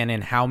wins and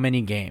in how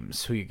many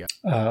games? Who you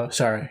got?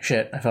 Sorry.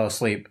 Shit. I fell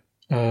asleep.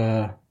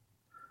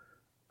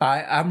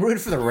 I'm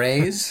rooting for the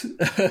Rays,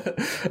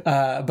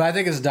 but I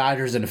think it's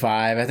Dodgers in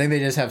 5. I think they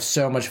just have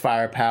so much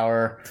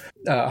firepower.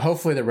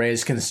 Hopefully the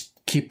Rays can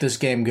keep this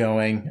game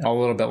going a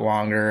little bit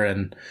longer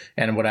and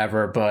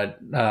whatever. But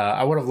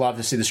I would have loved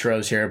to see the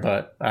Stros here,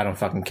 but I don't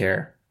fucking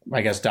care.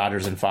 I guess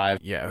Dodgers in 5.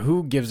 Yeah,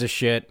 who gives a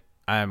shit?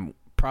 I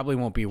probably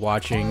won't be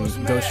watching.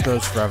 Go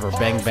Stros forever.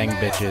 Bang, bang,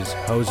 bitches.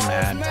 Hose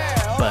mad.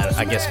 But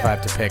I guess if I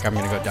have to pick, I'm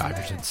going to go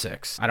Dodgers in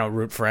 6. I don't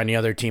root for any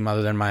other team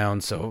other than my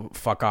own, so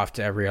fuck off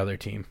to every other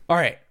team. All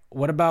right.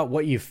 What about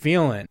what you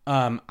feeling?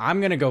 I'm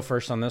going to go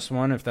first on this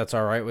one, if that's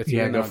all right with you.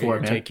 Yeah, go for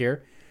it, man. Take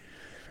here.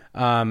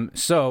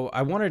 So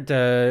I wanted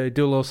to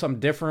do a little something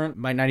different.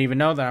 Might not even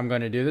know that I'm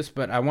going to do this,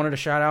 but I wanted to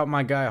shout out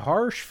my guy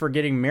Harsh for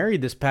getting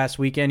married this past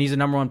weekend. He's a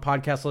 #1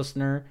 podcast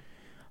listener,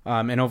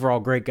 and overall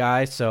great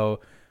guy. So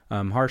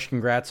Harsh,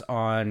 congrats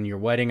on your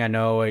wedding. I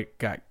know it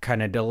got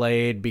kind of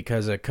delayed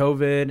because of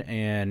COVID,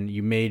 and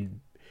you made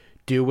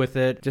do with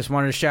it. Just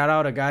wanted to shout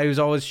out a guy who's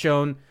always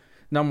shown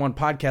 #1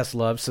 podcast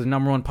love. So the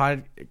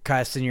 #1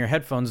 podcast in your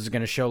headphones is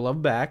going to show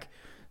love back.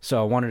 So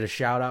I wanted to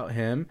shout out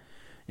him.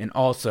 And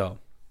also,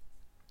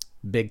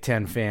 Big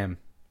Ten fam,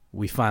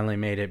 we finally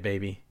made it,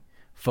 baby.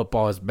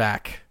 Football is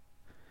back.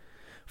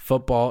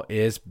 Football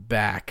is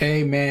back.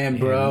 Amen,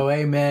 bro.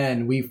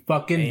 Amen. We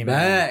fucking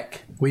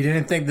back. We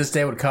didn't think this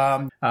day would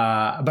come.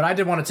 But I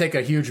did want to take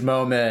a huge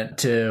moment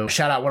to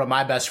shout out one of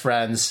my best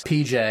friends,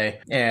 PJ,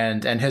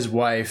 and his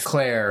wife,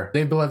 Claire.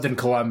 They've lived in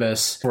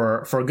Columbus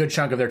for a good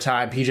chunk of their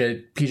time.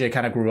 PJ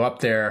kind of grew up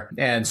there.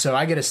 And so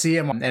I get to see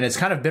him, and it's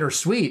kind of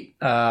bittersweet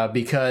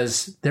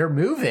because they're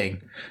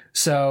moving.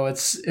 So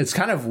it's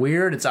kind of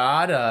weird. It's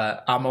odd.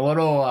 I'm a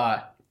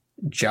little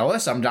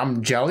jealous.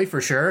 I'm jelly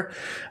for sure.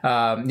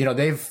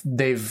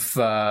 They've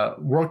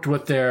worked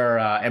with their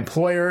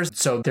employers,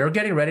 so they're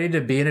getting ready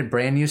to be in a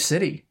brand new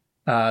city.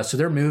 So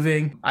they're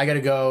moving. I got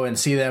to go and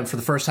see them for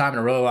the first time in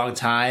a really long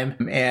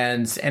time,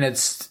 and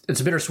it's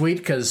bittersweet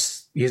because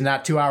he's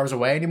not 2 hours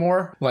away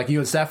anymore, like you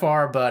and Steph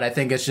are. But I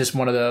think it's just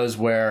one of those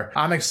where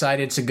I'm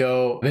excited to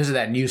go visit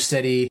that new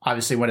city.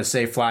 Obviously, when it's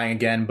safe flying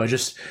again, but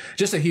just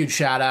a huge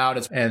shout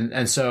out,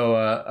 and so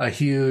a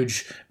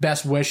huge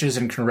best wishes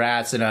and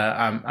congrats. And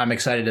I'm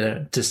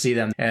excited to see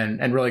them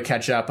and really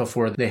catch up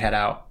before they head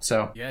out.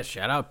 So yeah,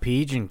 shout out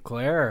Peach and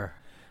Claire.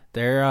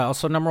 They're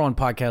also #1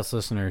 podcast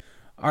listeners.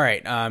 All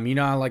right,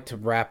 I like to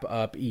wrap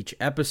up each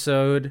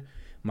episode.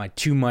 My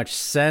too much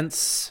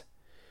sense,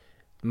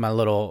 my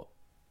little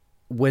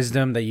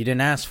wisdom that you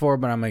didn't ask for,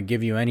 but I'm going to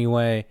give you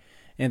anyway.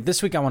 And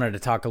this week I wanted to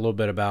talk a little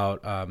bit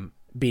about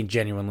being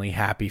genuinely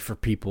happy for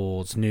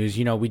people's news.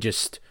 We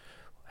just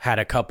had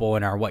a couple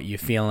in our What You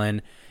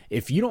Feeling.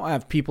 If you don't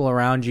have people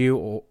around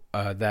you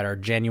that are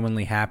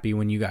genuinely happy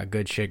when you got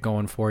good shit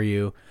going for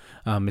you,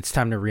 it's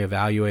time to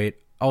reevaluate.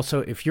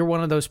 Also, if you're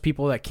one of those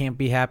people that can't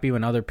be happy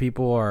when other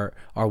people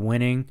are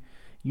winning,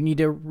 you need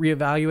to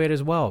reevaluate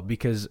as well,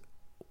 because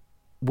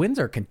wins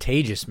are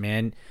contagious,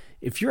 man.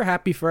 If you're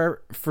happy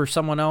for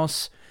someone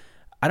else,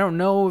 I don't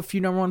know if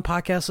you #1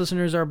 podcast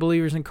listeners are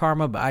believers in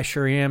karma, but I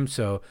sure am.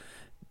 So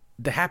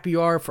the happy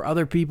you are for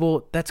other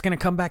people, that's going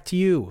to come back to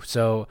you.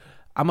 So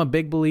I'm a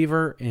big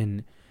believer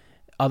in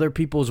other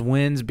people's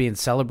wins being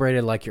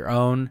celebrated like your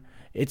own.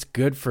 It's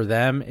good for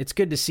them. It's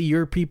good to see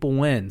your people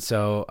win.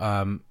 So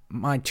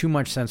my too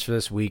much sense for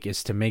this week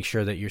is to make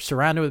sure that you're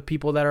surrounded with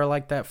people that are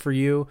like that for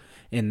you,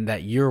 and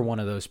that you're one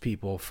of those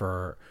people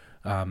for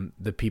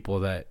the people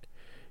that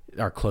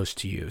are close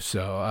to you.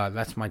 So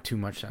that's my too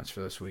much sense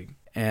for this week.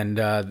 And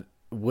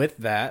with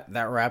that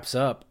wraps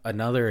up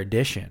another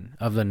edition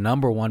of the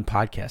 #1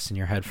 podcast in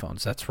your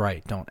headphones. That's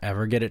right. Don't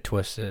ever get it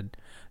twisted.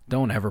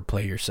 Don't ever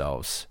play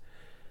yourselves.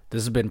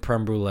 This has been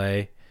Prem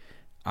Brulee.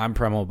 I'm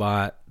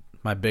Premobot.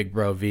 My big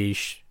bro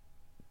Vish.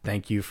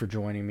 Thank you for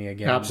joining me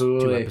again.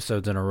 Absolutely. 2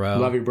 episodes in a row.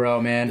 Love you,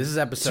 bro, man. This is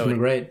episode... It's been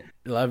great.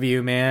 Love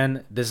you,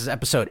 man. This is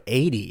episode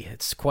 80.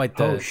 It's quite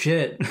the... Oh,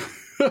 shit.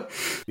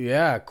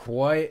 Yeah,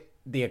 quite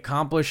the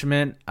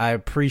accomplishment. I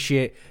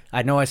appreciate...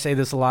 I know I say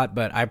this a lot,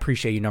 but I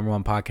appreciate you,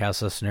 #1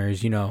 podcast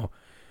listeners.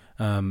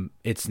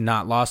 It's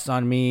not lost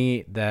on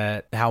me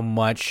that how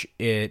much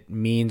it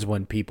means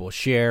when people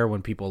share,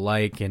 when people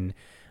like, and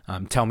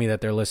tell me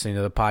that they're listening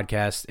to the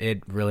podcast.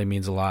 It really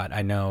means a lot.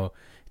 I know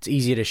it's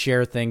easy to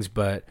share things,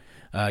 but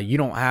you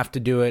don't have to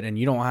do it, and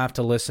you don't have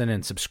to listen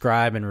and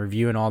subscribe and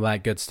review and all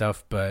that good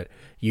stuff, but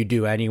you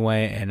do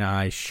anyway, and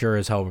I sure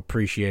as hell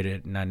appreciate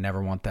it, and I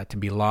never want that to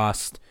be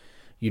lost.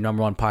 You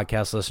 #1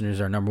 podcast listeners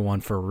are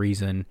 #1 for a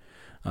reason,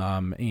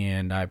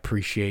 and I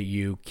appreciate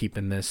you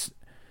keeping this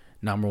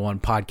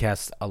 #1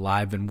 podcast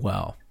alive and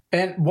well.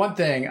 And one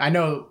thing, I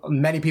know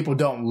many people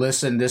don't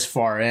listen this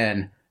far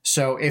in,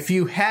 so if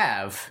you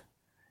have,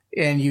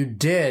 and you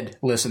did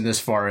listen this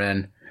far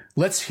in,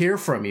 let's hear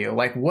from you.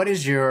 Like, what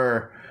is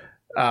your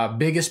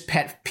biggest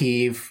pet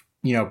peeve?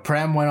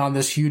 Prem went on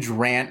this huge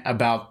rant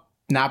about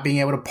not being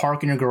able to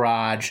park in your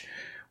garage.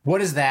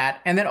 What is that?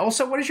 And then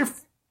also, what is your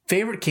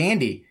favorite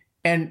candy?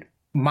 And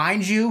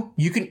mind you,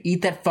 you can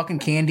eat that fucking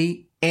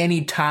candy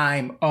any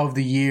time of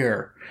the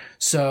year.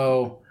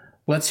 So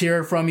let's hear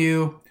it from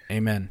you.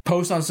 Amen.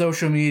 Post on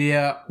social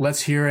media.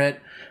 Let's hear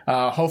it.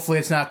 Hopefully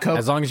it's not Coke.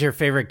 As long as your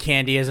favorite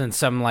candy isn't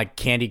some like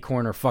candy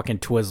corn or fucking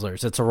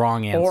Twizzlers. It's a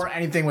wrong answer. Or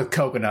anything with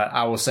coconut.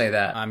 I will say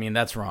that. I mean,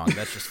 that's wrong.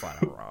 That's just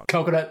flat out wrong.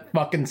 Coconut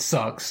fucking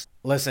sucks.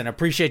 Listen,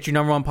 appreciate you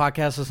 #1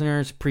 podcast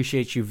listeners.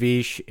 Appreciate you,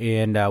 Vish.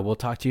 And we'll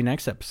talk to you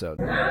next episode.